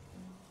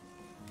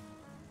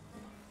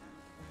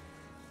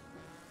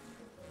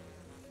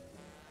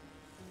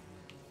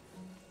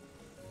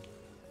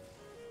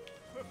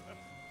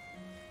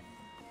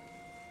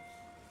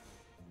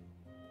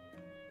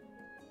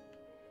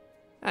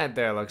 That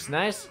there looks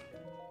nice.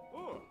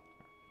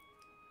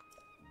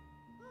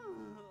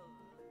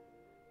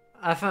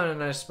 I found a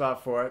nice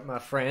spot for it, my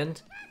friend.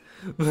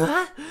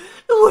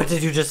 What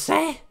did you just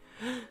say?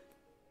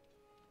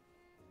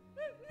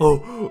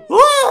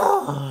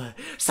 Oh,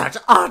 such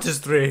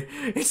artistry!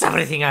 It's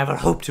everything I ever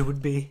hoped it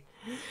would be.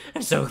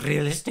 And so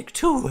realistic,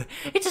 too.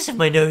 It's as if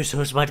my nose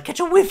hose might catch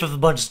a whiff of the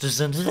monster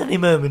scent at any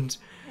moment.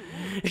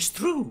 It's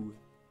true.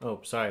 Oh,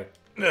 sorry.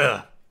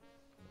 Ugh.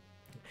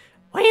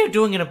 Why are you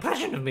doing an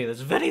impression of me?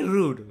 That's very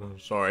rude. Oh,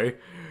 sorry.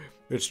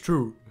 It's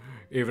true.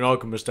 Even I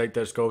can mistake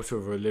that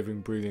sculpture for a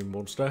living, breathing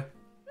monster.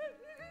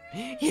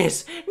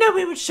 Yes, now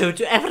we would show it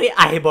to every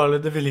eyeball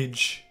in the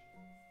village.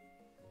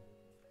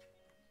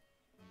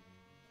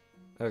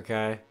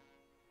 Okay.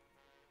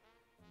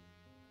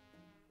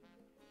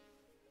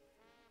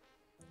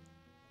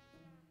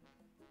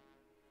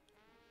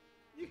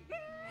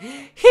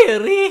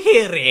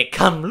 Here,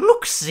 come,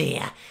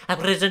 look-see. I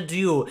present to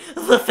you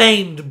the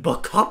famed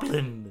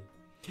Bokoblin.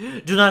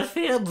 Do not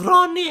fear,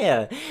 draw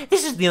near.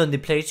 This is the only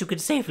place you can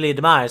safely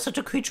admire such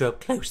a creature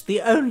up close,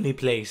 the only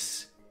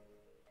place.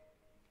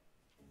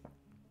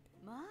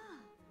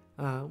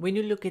 When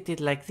you look at it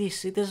like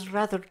this, it is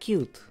rather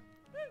cute.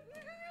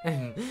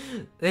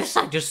 This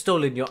I just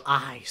stolen your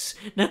eyes.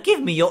 Now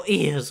give me your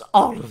ears,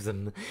 all of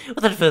them.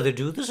 Without further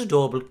ado, this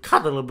adorable,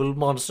 cuddleable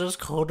monster is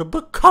called a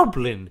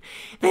Bokoblin.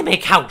 They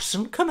make house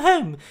and come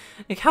home.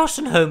 Make house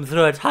and home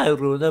throughout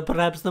Hyrule. They're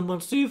perhaps the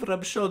monster you've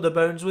rubbed shoulder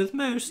bones with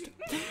most.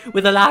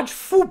 With the large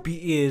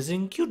foopy ears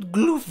and cute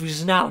gloofy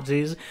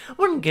snouties,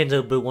 one can't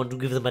help but want to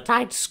give them a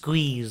tight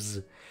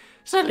squeeze.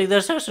 Sadly,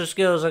 their social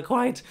skills are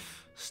quite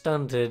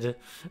stunted,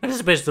 and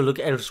it's best to look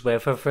elsewhere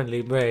for a friendly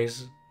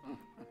embrace.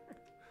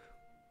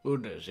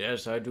 Goodness,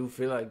 yes, I do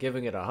feel like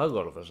giving it a hug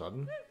all of a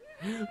sudden.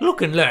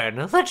 Look and learn,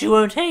 that you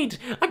won't hate.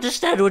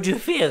 Understand what you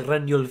fear,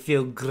 and you'll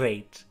feel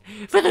great.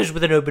 For those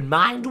with an open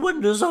mind,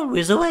 wonders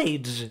always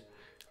await.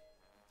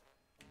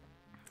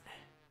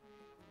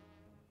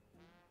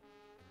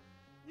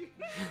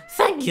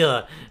 Thank you,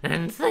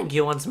 and thank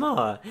you once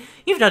more.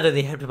 You've not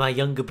only helped my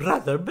younger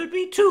brother, but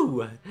me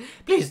too.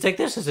 Please take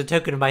this as a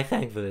token of my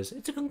thankfulness.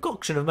 It's a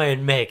concoction of my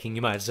own making,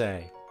 you might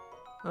say.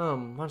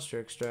 Monster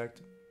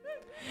extract.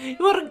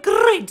 You are a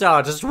great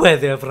artist,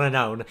 worthy of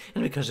renown,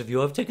 and because of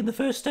you I've taken the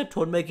first step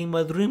toward making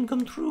my dream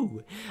come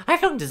true.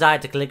 I've long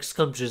desired to collect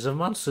sculptures of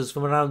monsters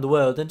from around the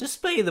world and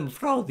display them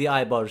for all the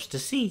eyeballs to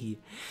see.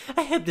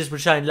 I hope this will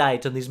shine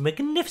light on these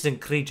magnificent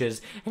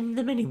creatures and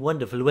the many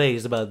wonderful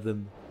ways about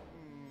them.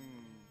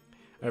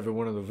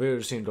 Everyone in the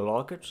village seemed to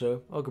like it,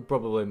 so I could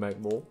probably make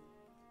more.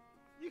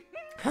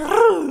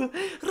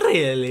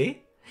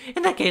 Really?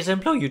 In that case I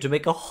implore you to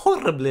make a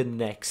Horriblin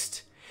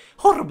next.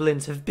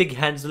 Horriblins have big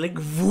hands like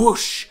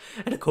whoosh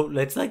and a coat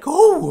that's like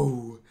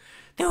oh.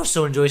 They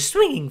also enjoy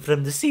swinging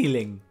from the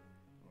ceiling.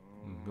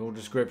 Your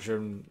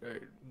description,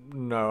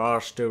 no, I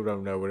still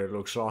don't know what it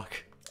looks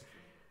like.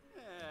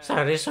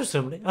 Sorry, so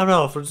simply. I'm an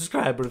awful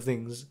describer of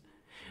things.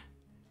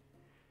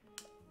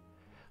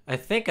 I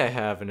think I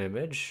have an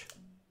image.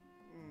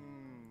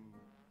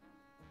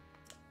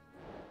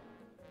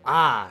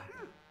 Ah,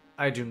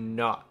 I do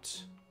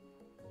not.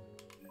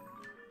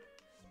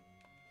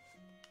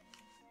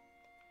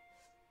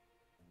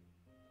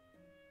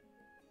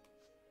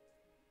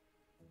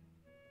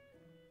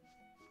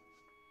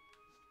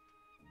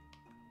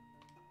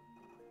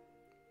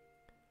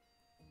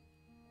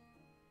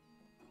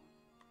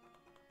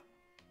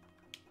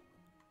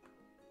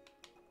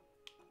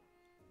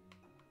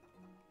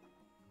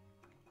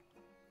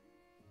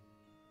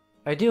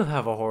 I do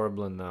have a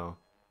Horriblin though.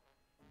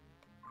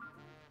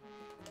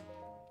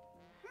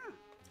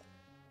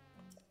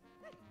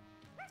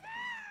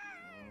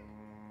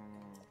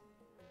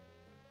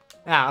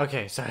 Ah,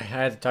 okay, sorry, I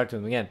had to talk to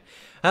him again.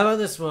 How about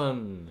this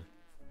one?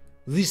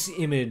 This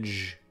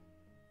image.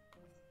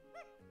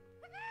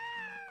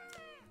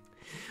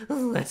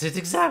 Oh, that's it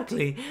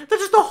exactly. That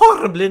is the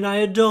Horriblin I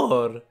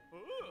adore.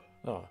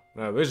 Oh,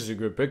 now this is a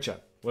good picture.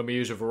 Let me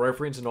use it for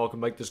reference and I can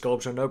make the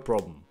sculpture no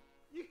problem.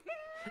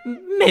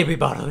 May we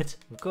borrow it?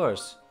 Of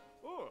course.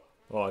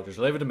 Alright, just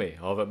leave it to me.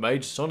 I'll have it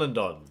made, son and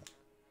done.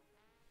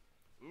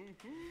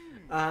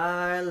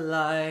 I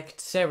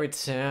liked Terry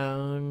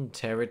Town.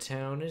 Terry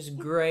Town is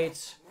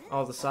great.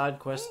 All the side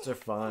quests are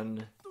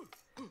fun.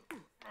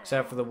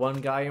 Except for the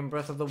one guy in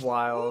Breath of the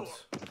Wild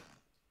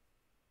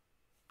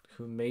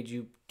who made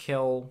you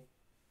kill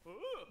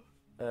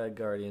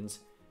guardians.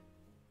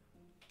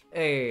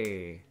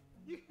 Hey.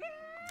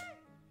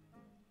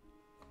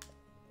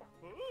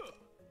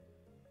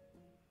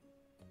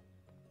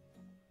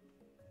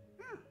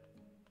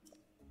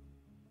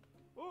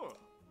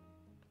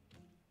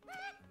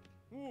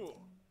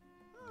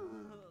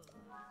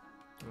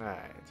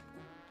 Alright.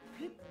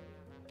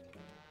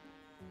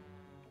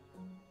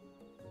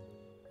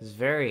 It's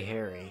very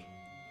hairy.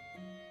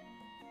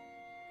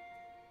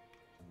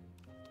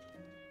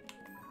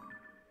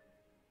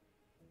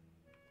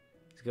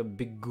 He's got a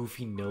big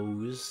goofy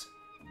nose.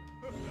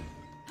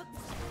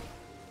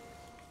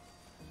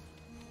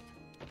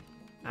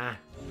 Ah.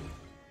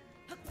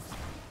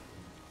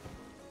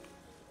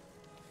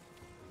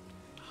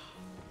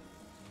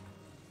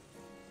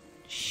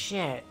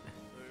 Shit.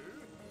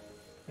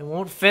 It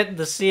won't fit in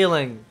the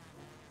ceiling.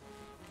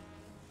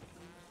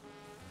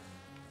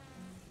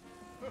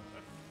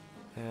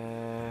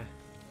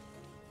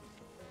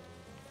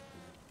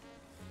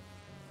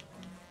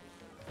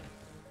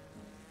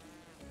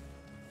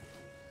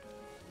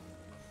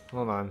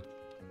 Hold on.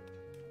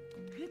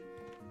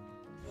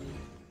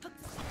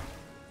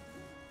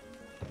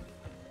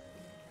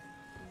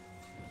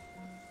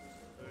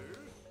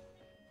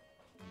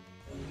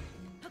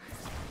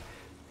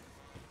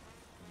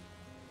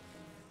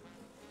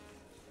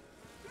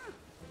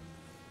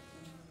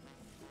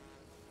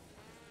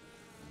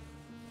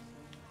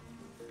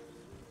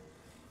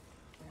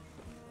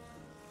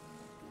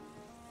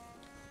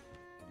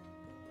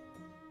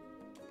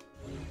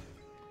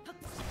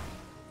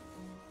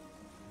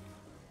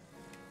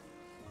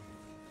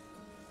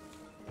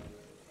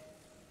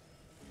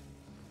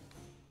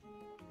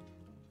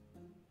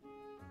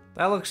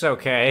 That looks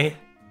okay.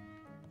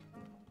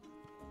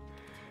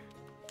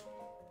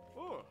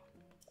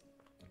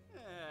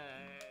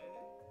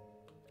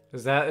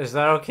 Is that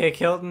okay,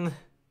 Kilton?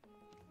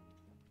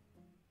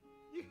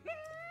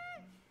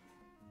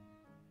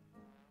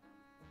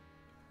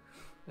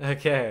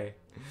 Okay.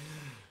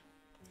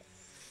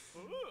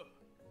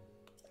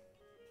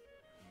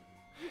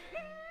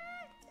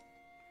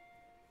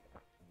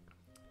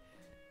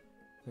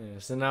 Yeah,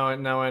 so now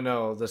I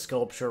know the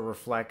sculpture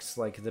reflects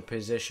like the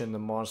position the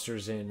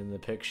monster's in the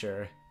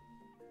picture.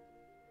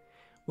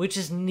 Which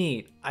is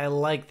neat. I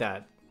like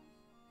that.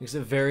 It's a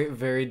very,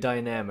 very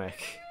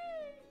dynamic.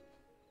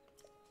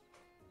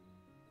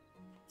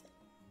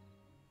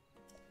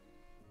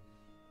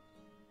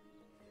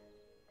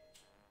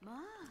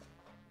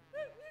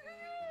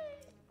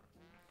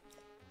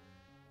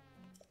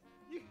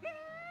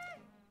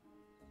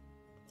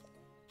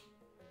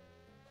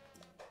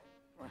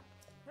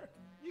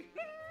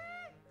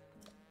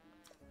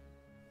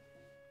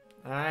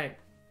 Alright.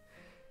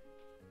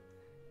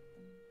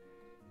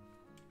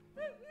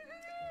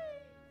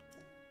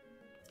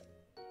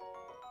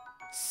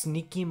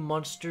 Sneaky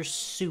monster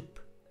soup.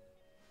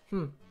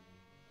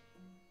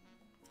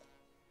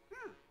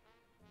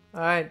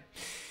 Alright.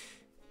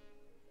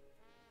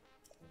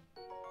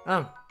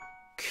 Oh,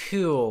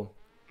 cool.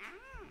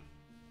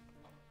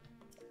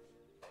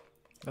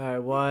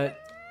 Alright,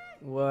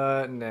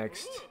 what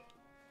next?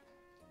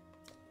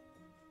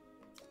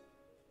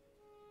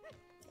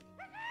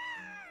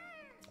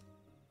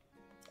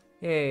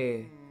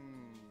 Hey,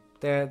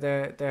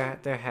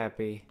 they're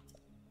happy.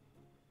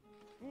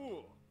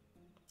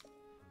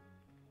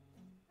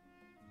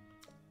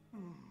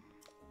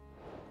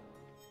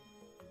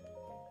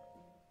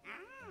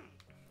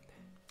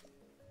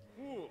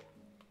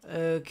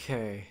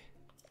 Okay.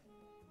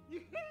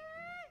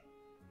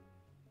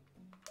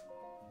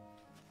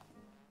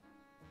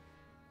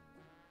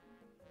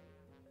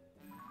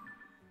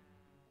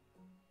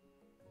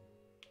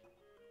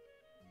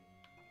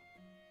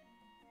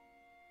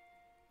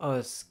 Oh,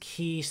 it's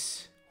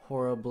Keese,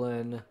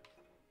 Horriblin,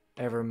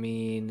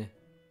 Evermean.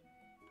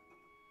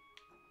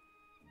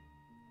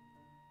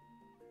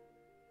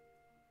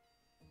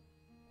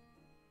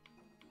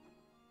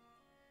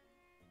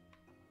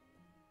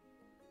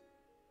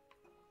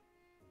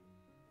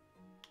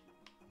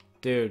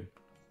 Dude,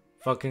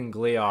 fucking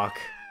Gleeok.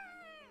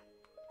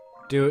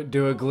 Do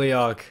a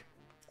Gleeok.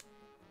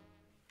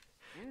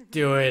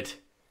 Do it.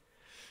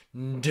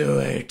 Do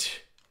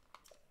it.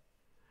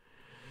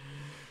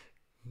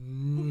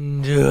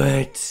 Do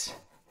it.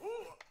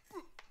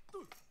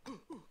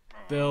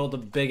 Build a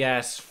big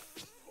ass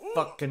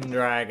fucking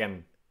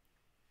dragon.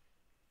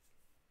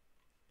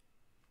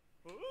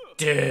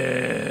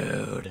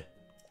 Dude.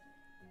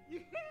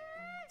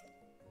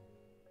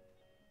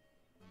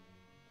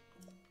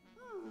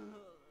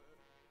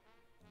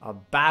 A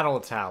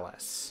battle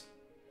talus.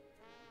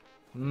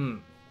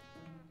 This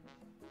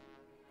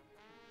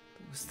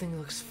thing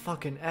looks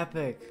fucking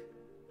epic.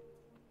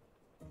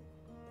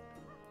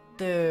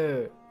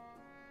 Dude.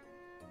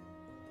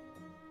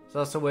 So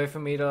that's a way for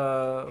me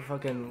to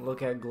fucking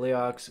look at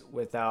Gleeoks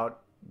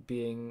without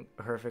being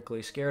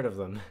horrifically scared of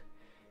them.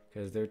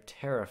 Because they're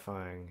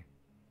terrifying.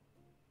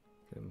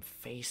 Them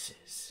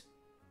faces.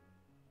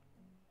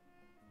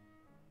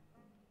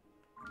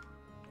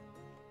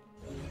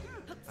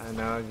 I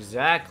know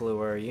exactly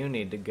where you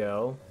need to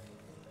go.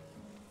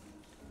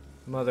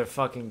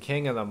 Motherfucking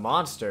king of the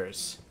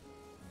monsters.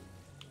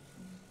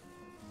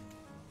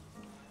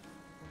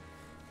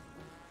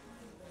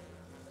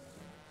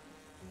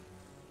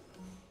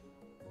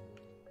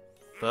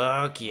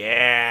 Fuck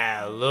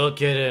yeah,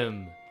 look at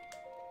him.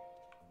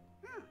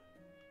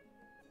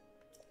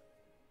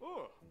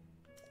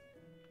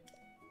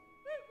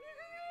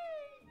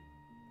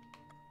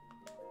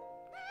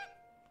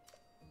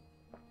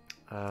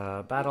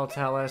 Battle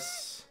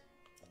Talus.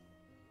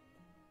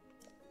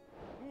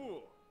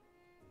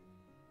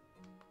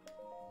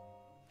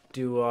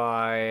 Do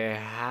I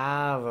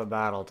have a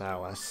Battle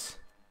Talus?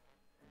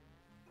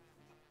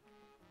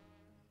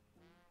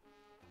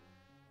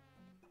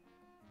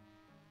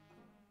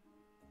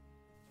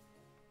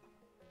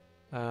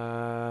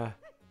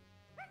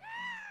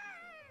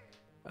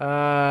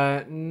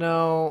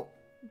 No,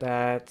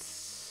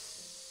 that's...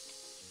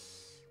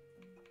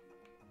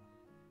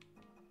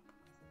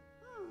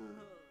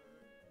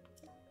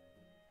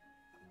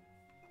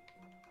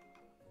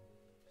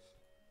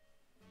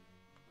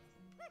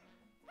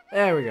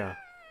 There we go.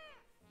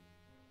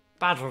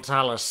 Battle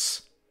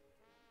Talus.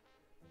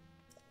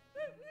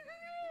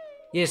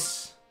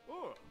 Yes.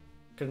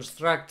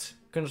 Construct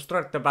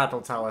the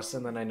Battle Talus,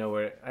 and then I know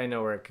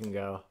where it can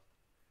go.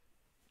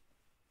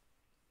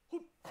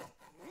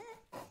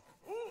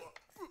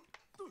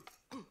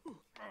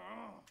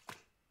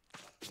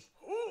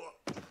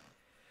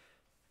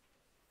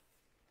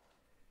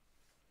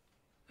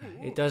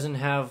 It doesn't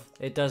have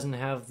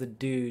the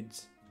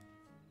dudes.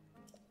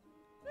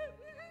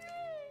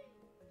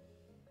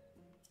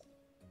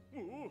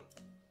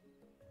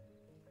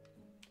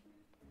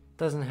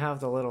 Doesn't have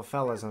the little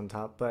fellas on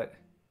top, but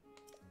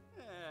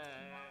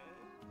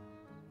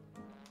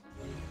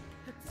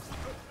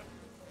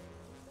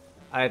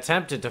I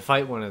attempted to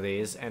fight one of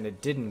these and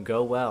it didn't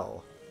go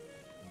well.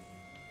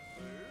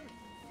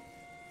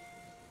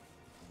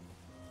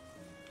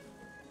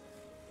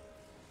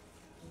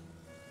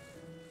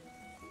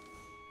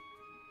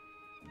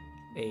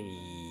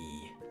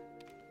 Hey.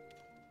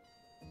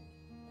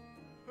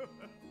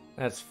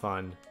 That's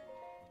fun.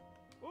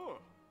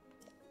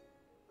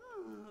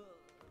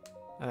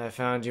 I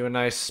found you a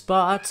nice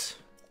spot.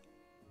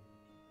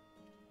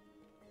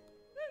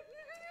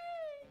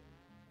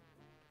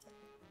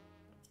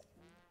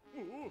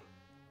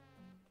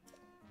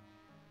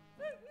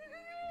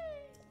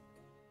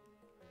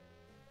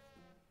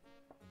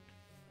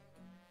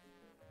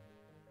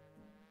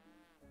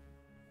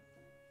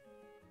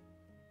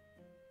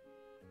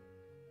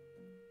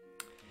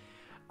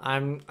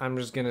 I'm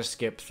just gonna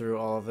skip through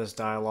all of this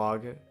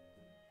dialogue.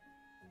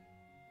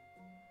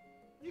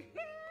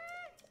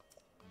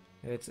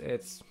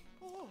 It's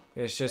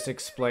just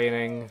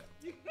explaining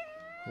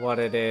what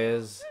it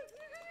is.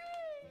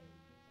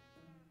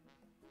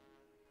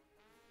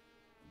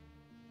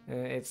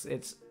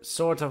 It's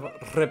sort of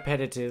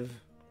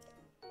repetitive.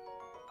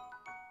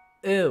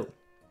 Ew.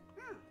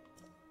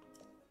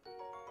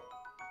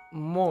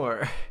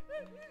 More.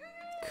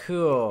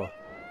 Cool.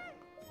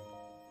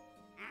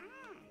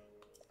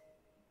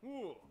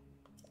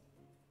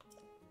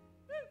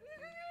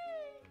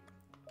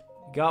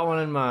 Got one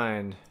in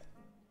mind.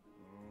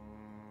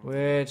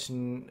 Which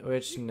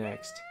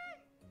next?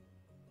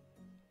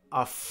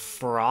 A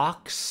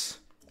Frox?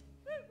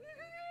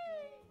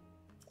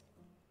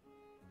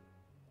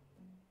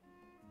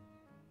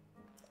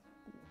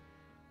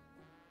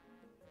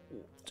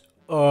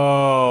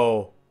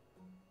 Oh.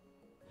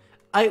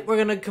 We're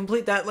gonna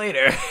complete that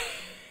later.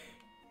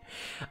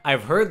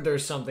 I've heard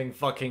there's something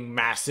fucking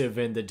massive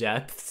in the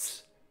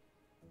depths.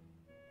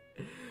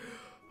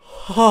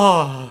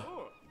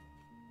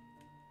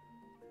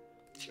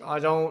 I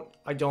don't.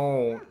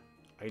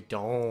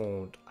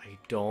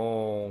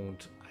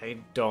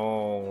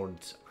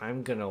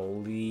 I'm gonna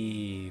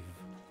leave.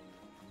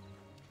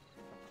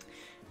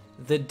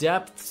 The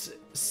depths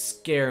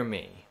scare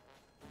me.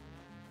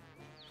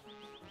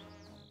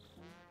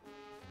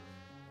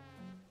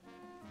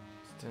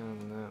 It's down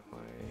that way.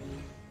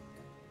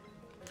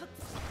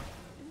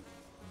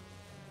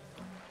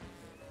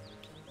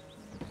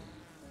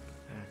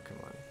 Ah, come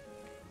on.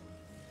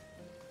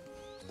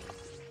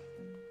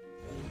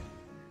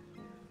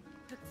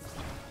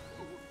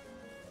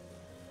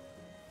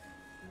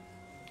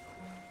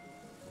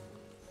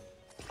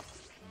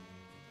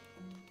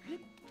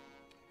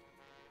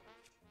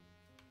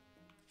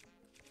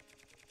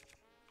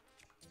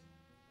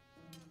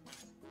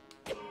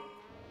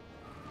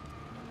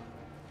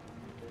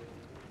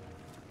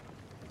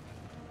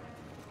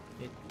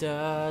 It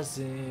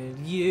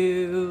doesn't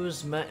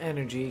use my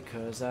energy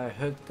 'cause I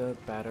hooked the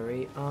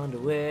battery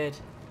onto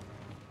it.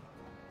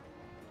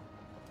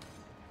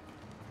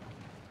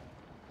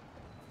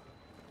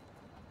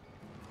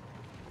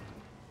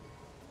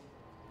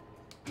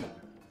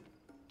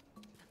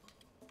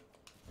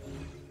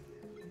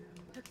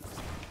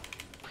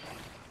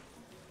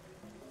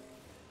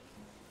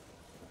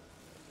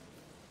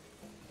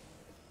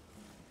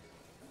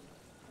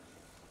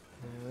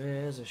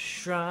 there's a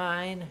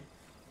shrine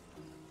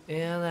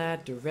in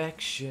that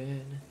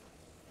direction.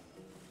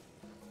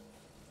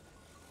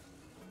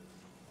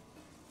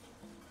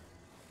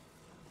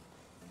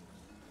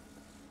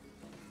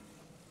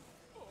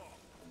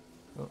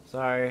 Oh,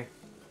 sorry.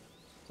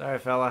 Sorry,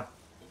 fella.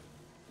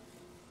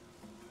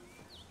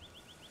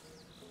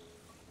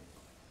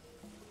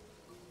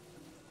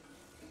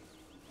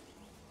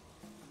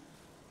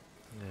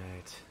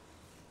 Alright.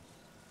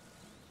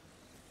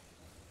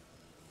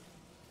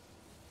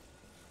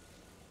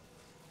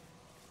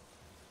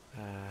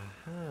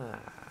 Aha.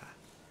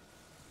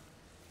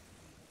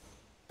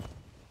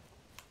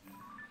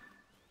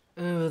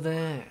 Over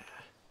there.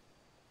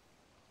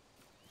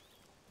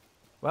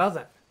 Well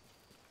then.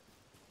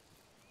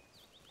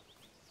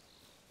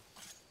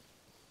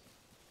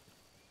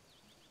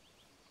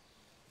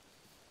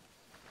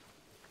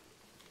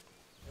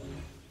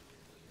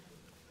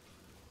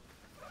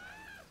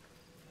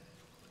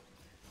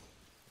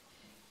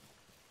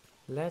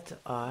 Let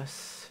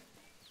us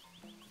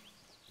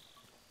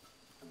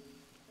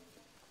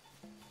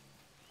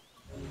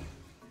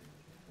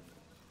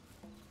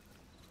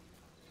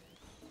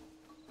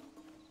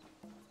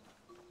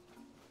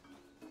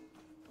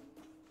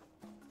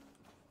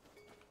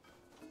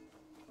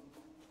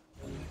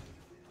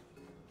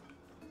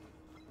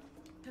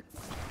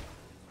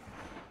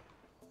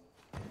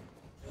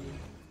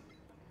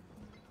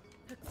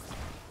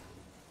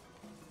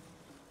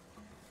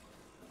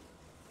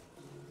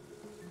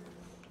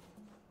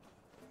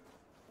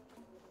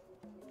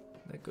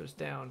that goes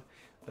down.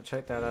 I'll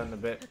check that out in a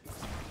bit.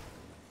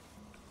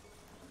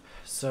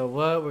 So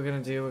what we're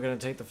gonna do, we're gonna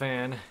take the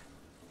fan.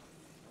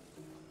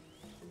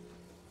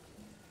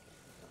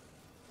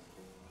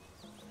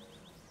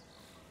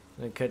 I'm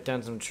gonna cut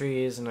down some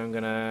trees and I'm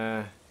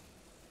gonna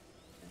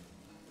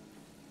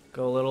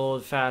go a little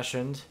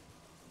old-fashioned.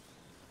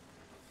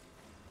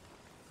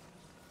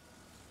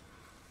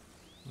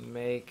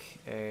 Make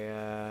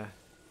a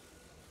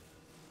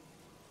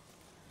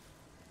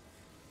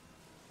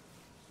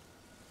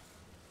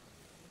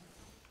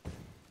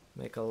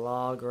make a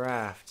log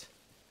raft.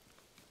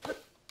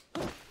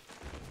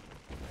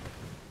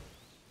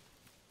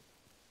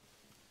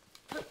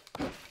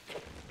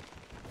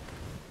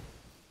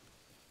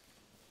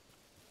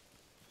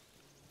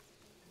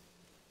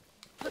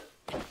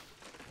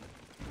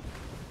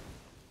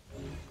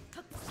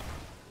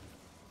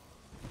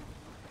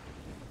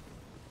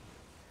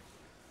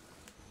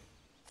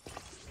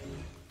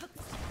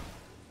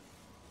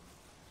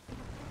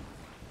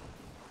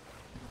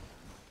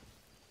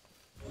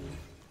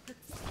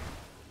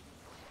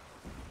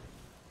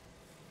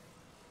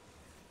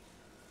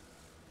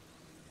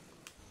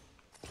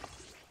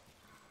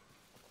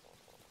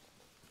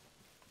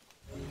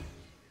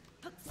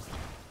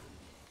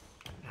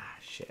 Ah,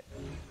 shit.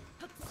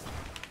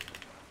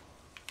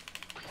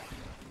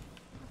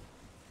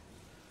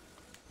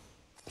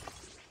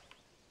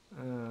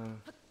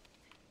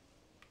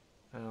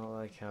 I don't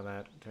like how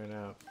that turned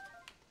out.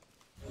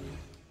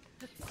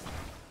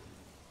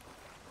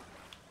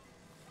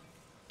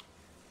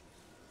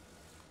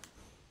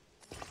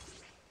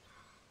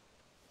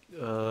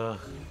 Ugh.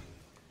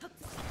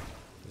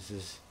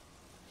 This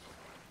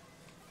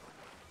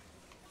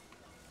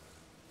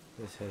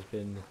has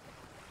been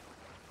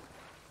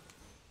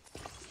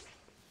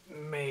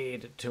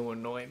made to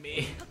annoy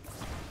me.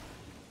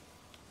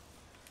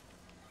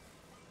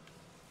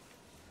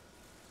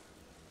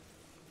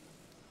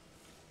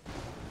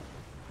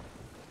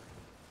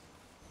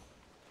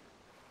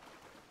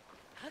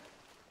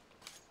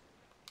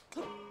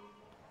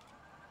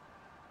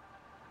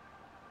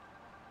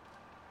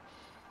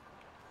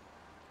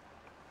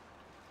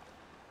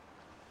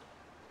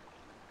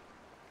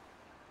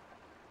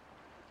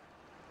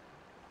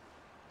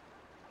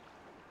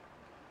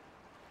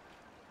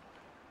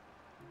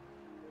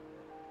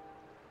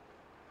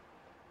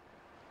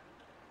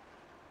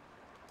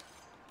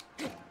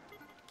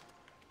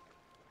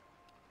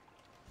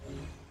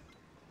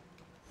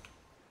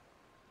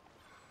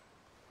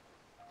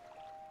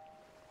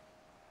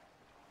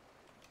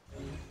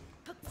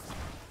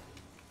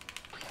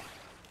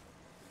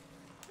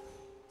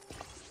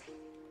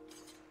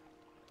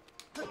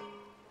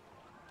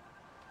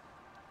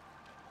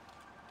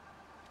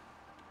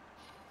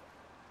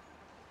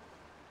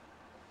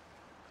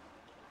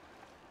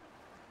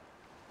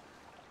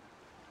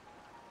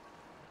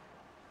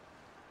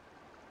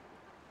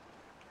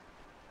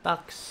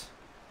 Ducks.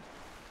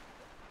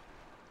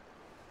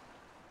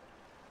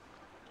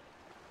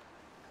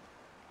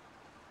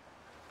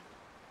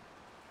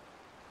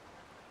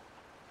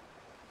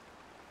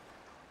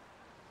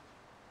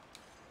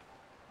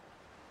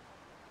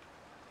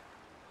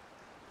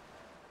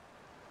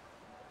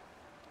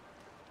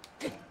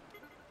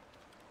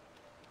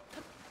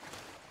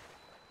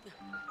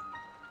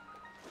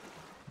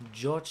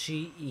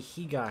 Jochi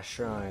Ihiga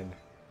Shrine.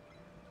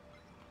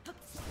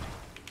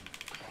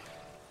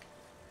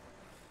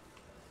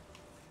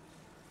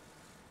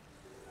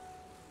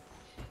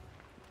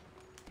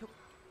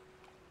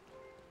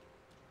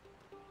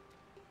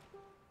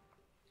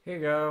 Here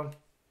you go.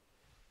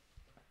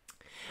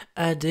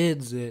 I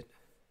did it.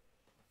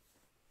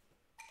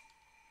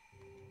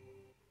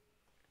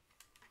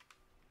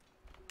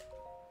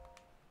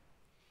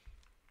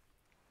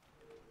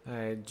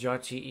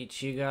 Jochi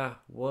Ichiga,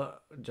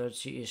 what?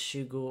 Jochi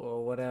Ishigu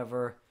or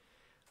whatever.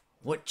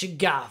 What you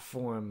got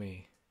for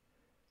me?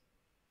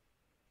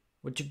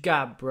 What you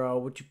got, bro?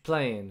 What you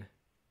playing?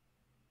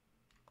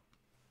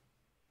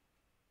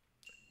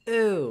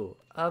 Ooh,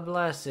 a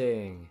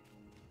blessing.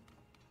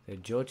 The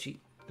Jochi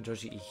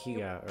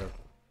Ichiga, or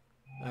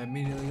I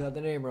immediately got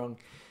the name wrong.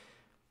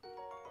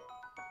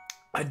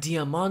 A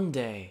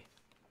Diamante.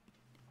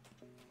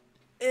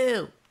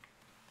 Ew.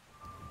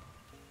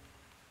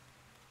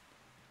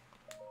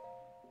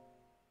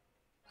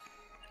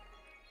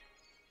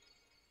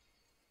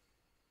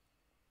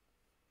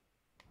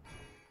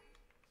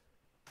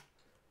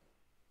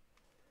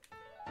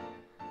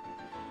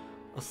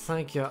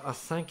 Thank you,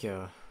 thank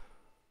you.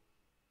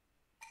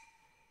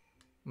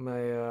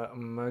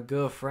 My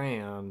good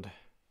friend.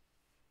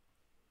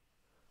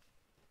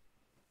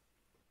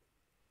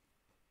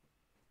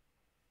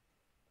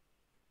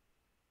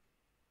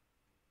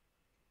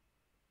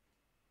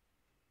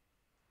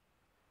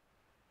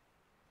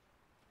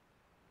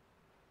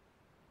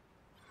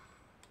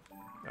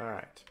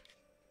 Alright.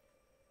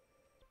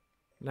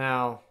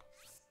 Now,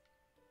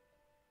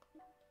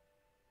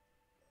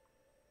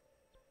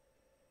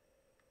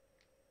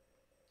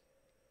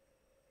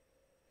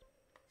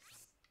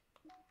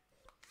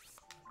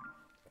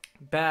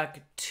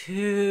 back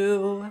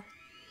to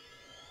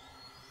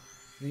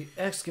the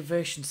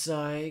excavation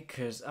site,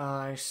 because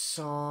I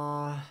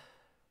saw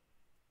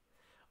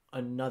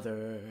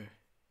another.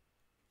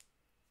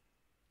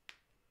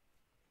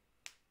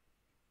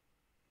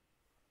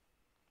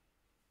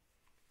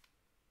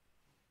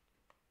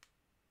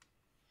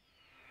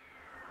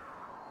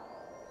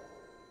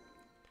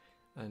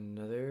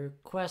 Another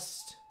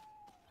quest.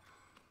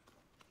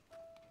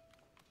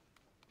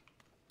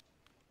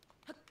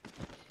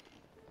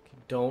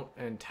 Don't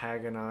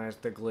antagonize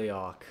the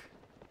Gleeok.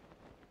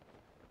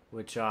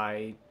 Which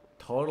I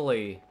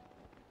totally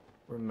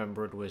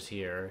remembered was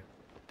here.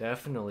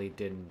 Definitely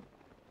didn't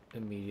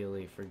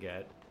immediately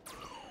forget.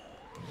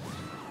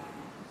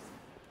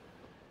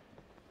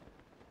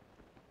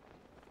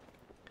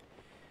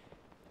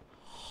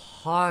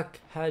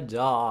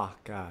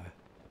 Hakadaka.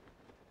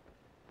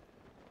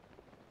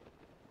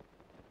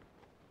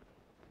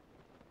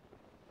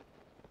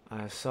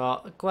 I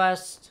saw a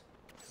quest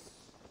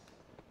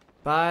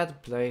by the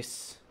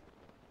place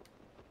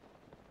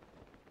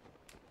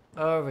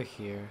over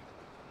here.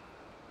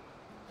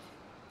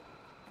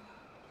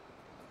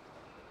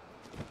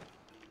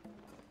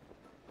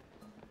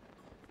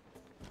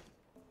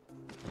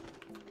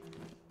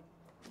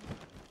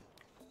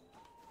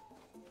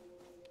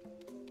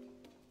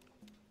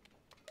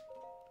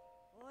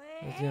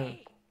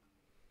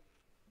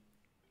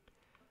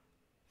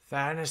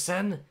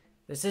 Farneson,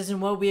 this isn't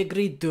what we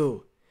agreed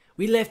to.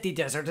 We left the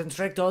desert and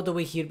trekked all the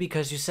way here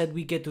because you said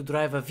we get to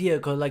drive a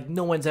vehicle like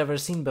no one's ever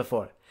seen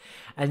before.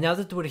 And now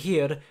that we're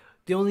here,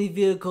 the only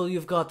vehicle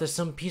you've got is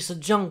some piece of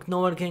junk no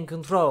one can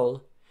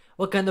control.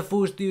 What kind of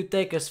fools do you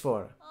take us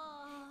for?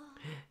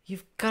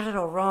 You've got it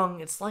all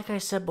wrong. It's like I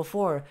said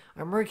before.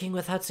 I'm working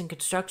with Hudson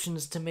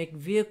Constructions to make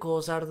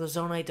vehicles out of the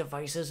Zonite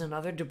devices and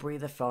other debris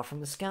that fell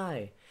from the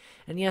sky.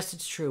 And yes,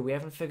 it's true, we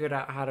haven't figured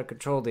out how to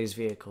control these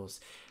vehicles.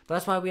 But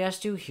that's why we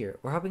asked you here.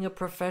 We're hoping that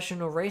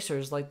professional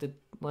racers like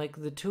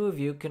the two of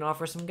you can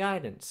offer some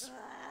guidance.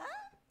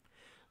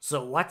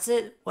 So what's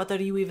it? What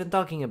are you even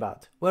talking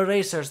about? We're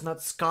racers,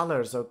 not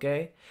scholars,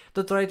 okay?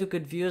 Don't try to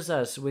confuse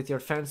us with your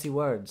fancy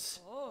words.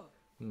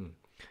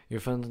 You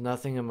found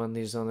nothing among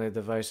these Zonite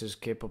devices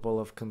capable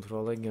of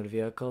controlling your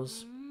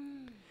vehicles?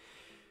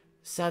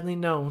 Sadly,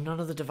 no. None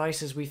of the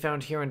devices we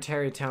found here in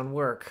Terrytown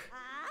work.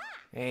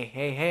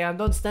 Hey, I'm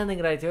not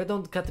standing right here.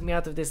 Don't cut me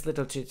out of this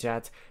little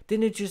chit-chat.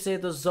 Didn't you say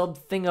those Zob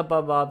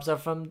thingamabobs are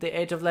from the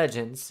Age of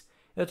Legends?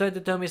 You're trying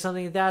to tell me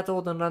something that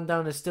old and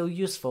rundown is still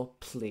useful?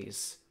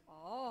 Please.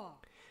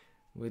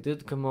 We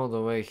did come all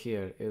the way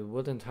here. It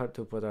wouldn't hurt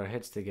to put our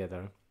heads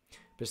together.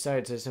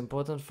 Besides, it's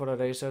important for a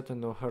racer to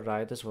know her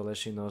ride as well as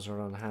she knows her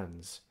own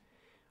hands.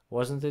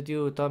 Wasn't it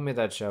you who taught me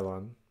that,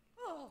 Sharon?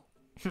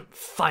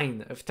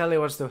 Fine. If Tally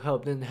wants to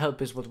help, then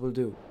help is what we'll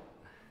do.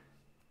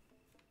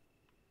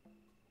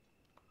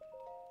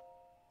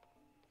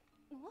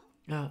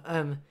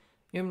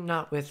 You're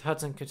not with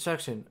Hudson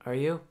Construction, are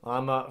you?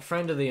 I'm a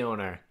friend of the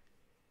owner.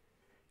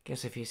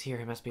 Guess if he's here,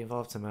 he must be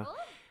involved somehow.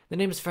 The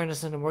name is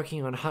Ferguson. I'm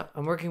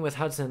working with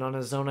Hudson on a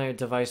Zonite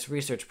device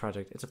research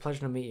project. It's a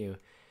pleasure to meet you.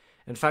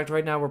 In fact,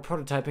 right now we're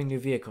prototyping new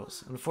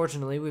vehicles.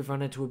 Unfortunately, we've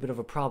run into a bit of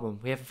a problem.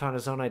 We haven't found a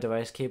Zonite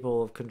device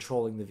capable of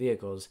controlling the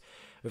vehicles.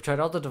 We've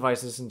tried all the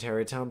devices in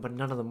Terrytown, but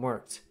none of them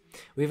worked.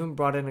 We even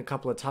brought in a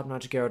couple of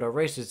top-notch Gyarados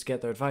racers to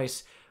get their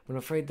advice, but I'm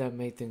afraid that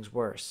made things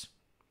worse.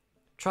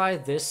 Try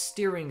this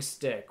steering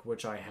stick,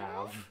 which I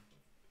have.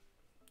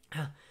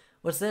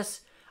 What's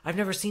this? I've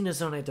never seen a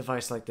Zonite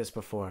device like this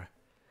before.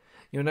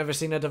 You've never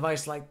seen a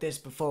device like this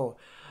before.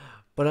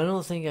 But I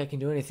don't think I can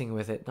do anything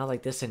with it. Not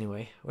like this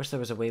anyway. Wish there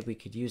was a way we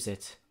could use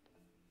it.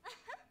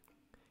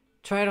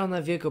 Try it on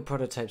that vehicle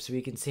prototype so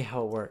we can see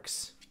how it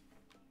works.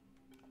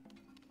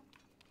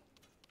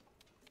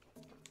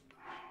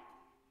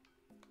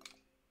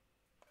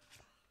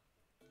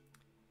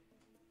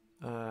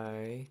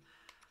 I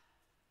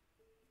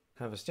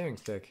have a steering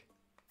stick.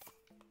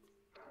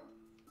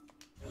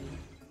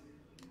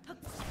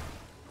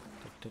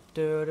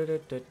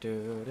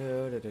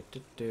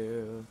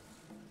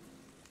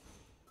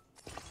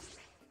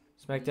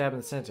 Smack dab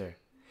in the center.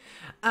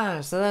 Ah,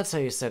 so that's how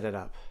you set it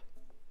up.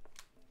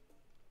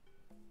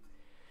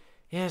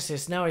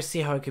 Yes, now I see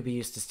how it could be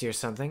used to steer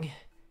something.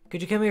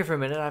 Could you come here for a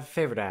minute? I have a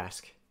favor to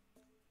ask.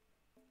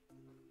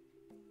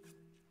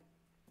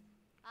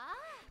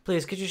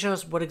 Please, could you show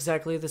us what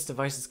exactly this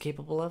device is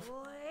capable of?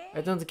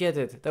 I don't get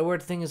it. That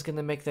word thing is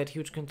gonna make that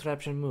huge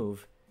contraption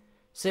move.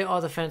 Say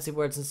all the fancy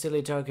words and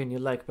silly jargon you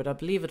like, but I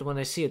believe it when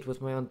I see it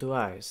with my own two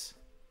eyes.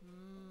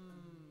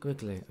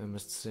 Quickly, I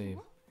must say.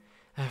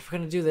 If we're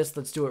gonna do this,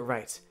 let's do it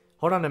right.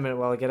 Hold on a minute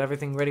while I get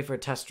everything ready for a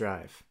test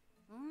drive.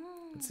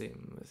 Let's see,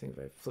 I think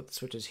if I flip the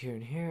switches here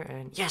and here,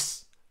 and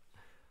yes!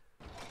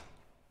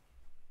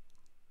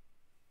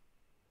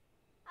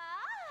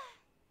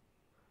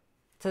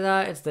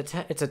 Ta-da,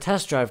 it's a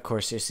test drive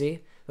course, you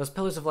see? Those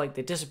pillars of light,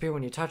 they disappear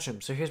when you touch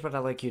them, so here's what I'd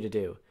like you to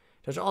do.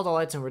 Touch all the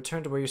lights and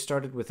return to where you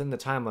started within the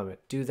time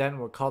limit. Do that and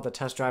we'll call the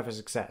test drive a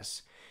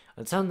success.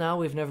 Until now,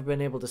 we've never been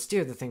able to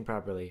steer the thing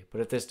properly,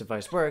 but if this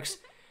device works,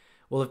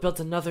 we'll have built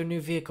another new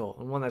vehicle,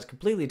 and one that's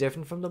completely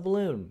different from the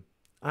balloon.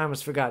 I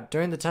almost forgot,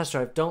 during the test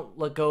drive, don't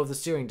let go of the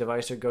steering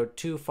device or go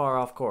too far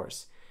off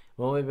course.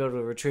 We won't be able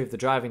to retrieve the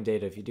driving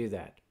data if you do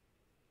that.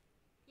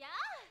 Yeah.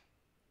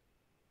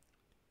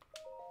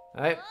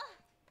 Alright.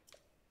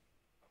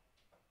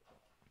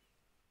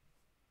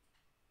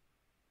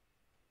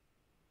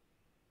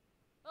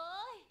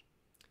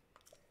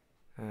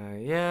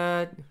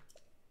 Yeah.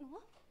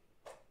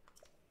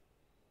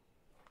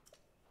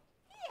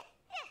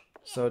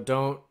 So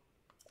don't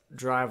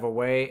drive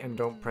away and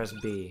don't press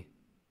B.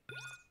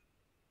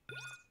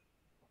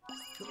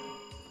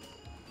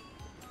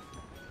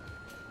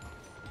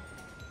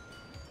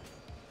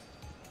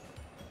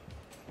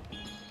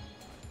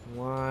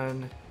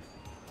 One,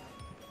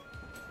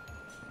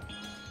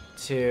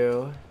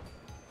 two,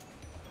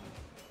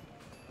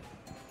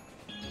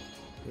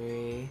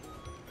 three,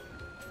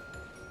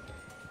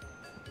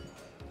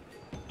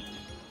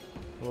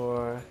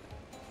 four,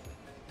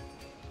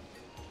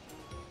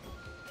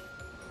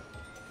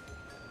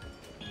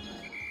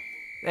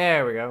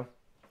 there we go.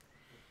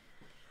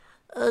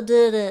 I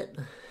did it.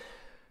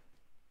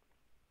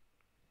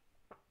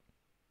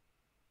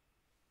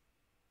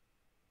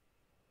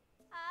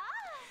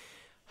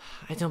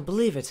 I don't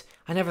believe it.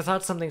 I never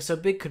thought something so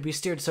big could be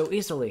steered so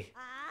easily.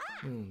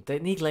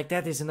 Technique like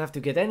that is enough to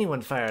get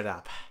anyone fired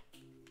up.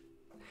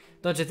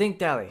 Don't you think,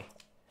 Dally?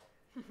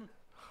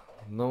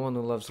 No one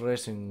who loves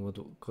racing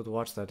could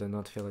watch that and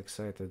not feel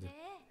excited.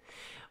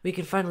 We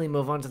can finally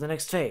move on to the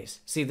next phase.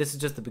 See, this is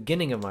just the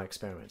beginning of my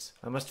experiments.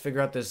 I must figure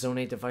out this Zone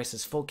 8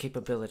 device's full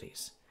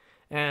capabilities.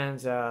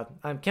 And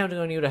I'm counting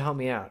on you to help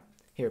me out.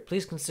 Here,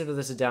 please consider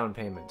this a down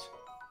payment.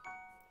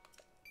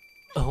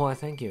 Oh, I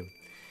thank you.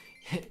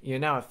 You're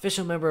now an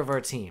official member of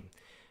our team.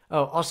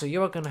 Oh, also,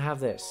 you're going to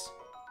have this.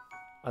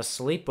 A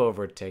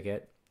sleepover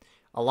ticket.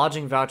 A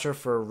lodging voucher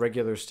for a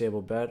regular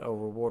stable bed. A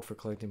reward for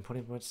collecting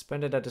 20 points.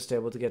 Spend it at the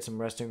stable to get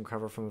some rest and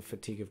recover from the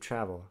fatigue of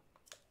travel.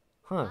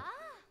 Huh.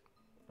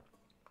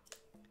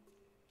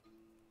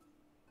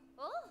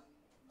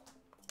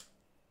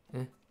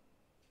 Eh.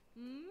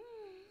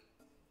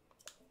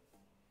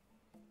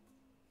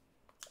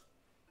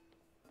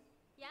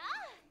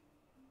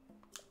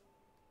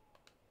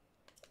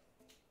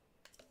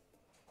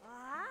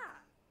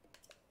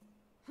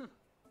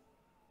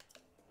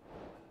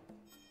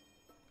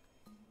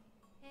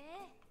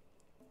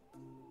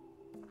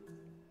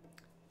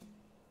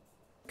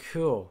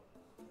 Cool.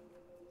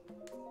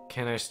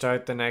 Can I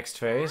start the next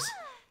phase?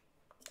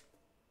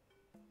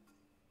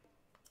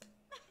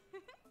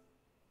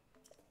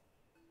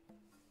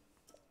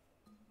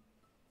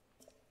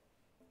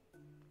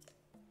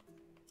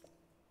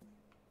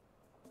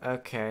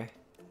 Okay.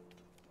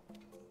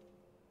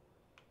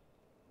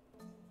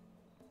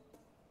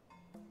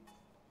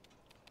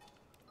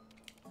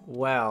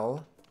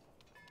 Well.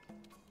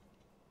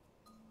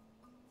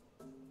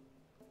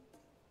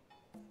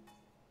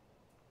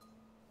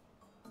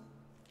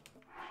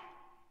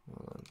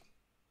 Hold on.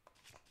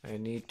 I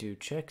need to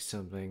check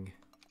something.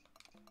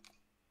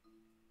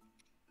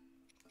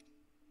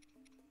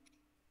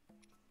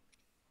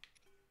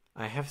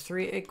 I have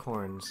 3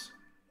 acorns.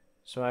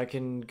 So I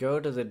can go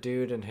to the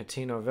dude in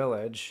Hatino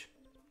Village.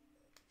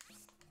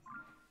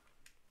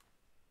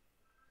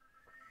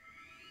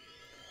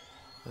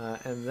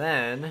 And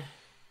then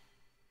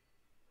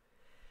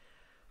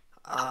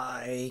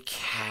I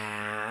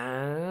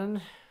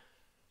can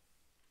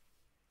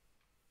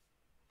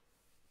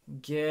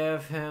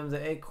give him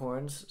the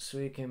acorns so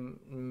he can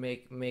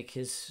make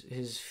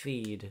his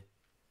feed.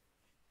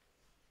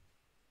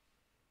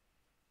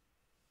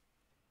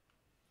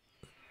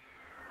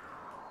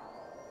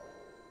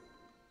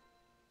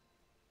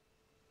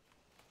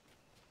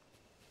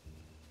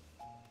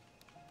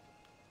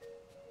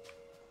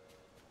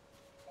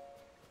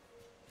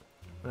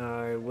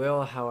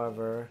 will,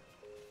 however,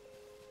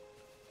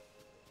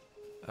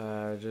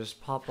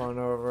 just pop on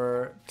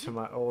over to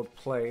my old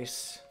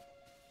place.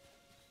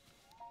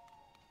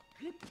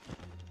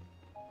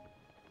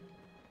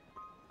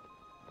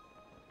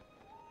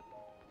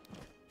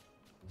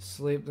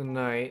 Sleep the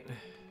night.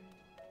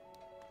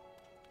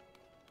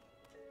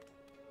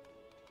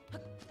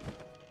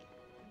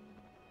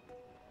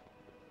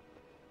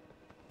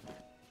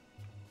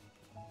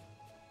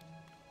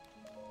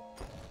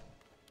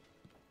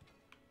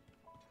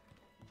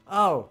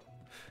 Oh!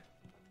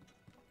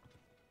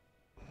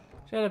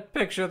 She had a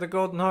picture of the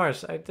golden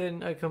horse. I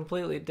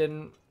completely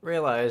didn't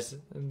realize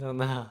until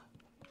now.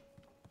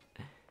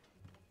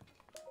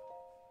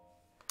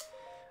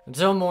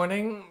 Until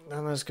morning,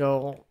 then let's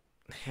go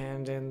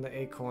hand in the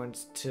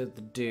acorns to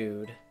the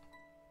dude.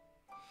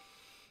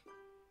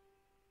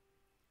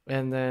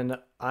 And then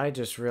I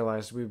just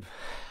realized we...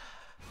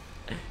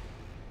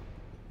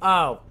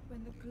 Oh!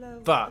 When the glow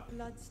Fuck. of the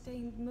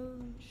blood-stained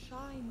moon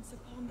shines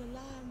upon the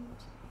land,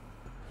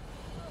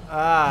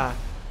 Ah!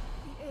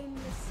 the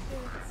aimless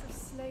spirits of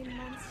slain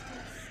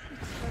monsters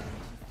return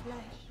to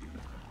flesh.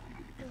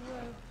 The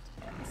world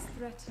is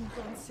threatened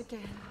once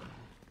again.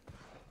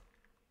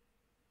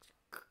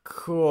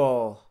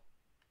 Cool.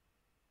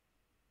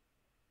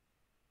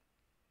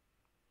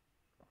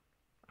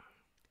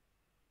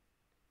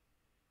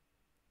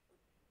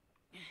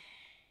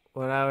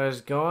 What I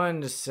was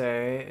going to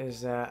say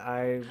is that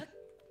I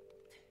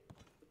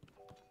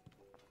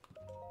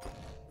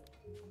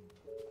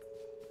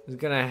was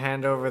gonna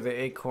hand over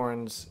the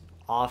acorns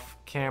off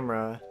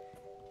camera,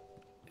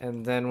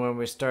 and then when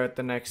we start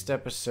the next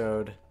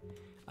episode,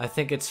 I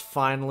think it's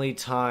finally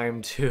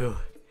time to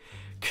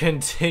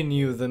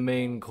continue the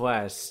main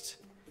quest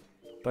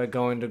by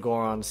going to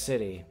Goron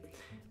City.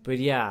 But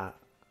yeah,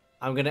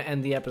 I'm gonna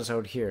end the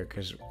episode here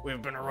because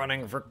we've been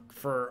running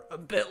for a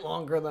bit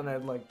longer than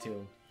I'd like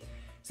to.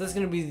 So that's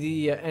going to be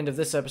the end of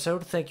this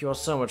episode. Thank you all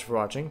so much for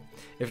watching.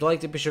 If you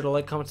liked it, be sure to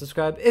like, comment,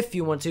 subscribe if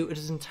you want to. It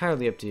is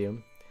entirely up to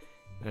you.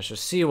 And I shall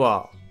see you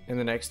all in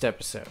the next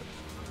episode.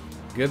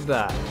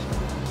 Goodbye.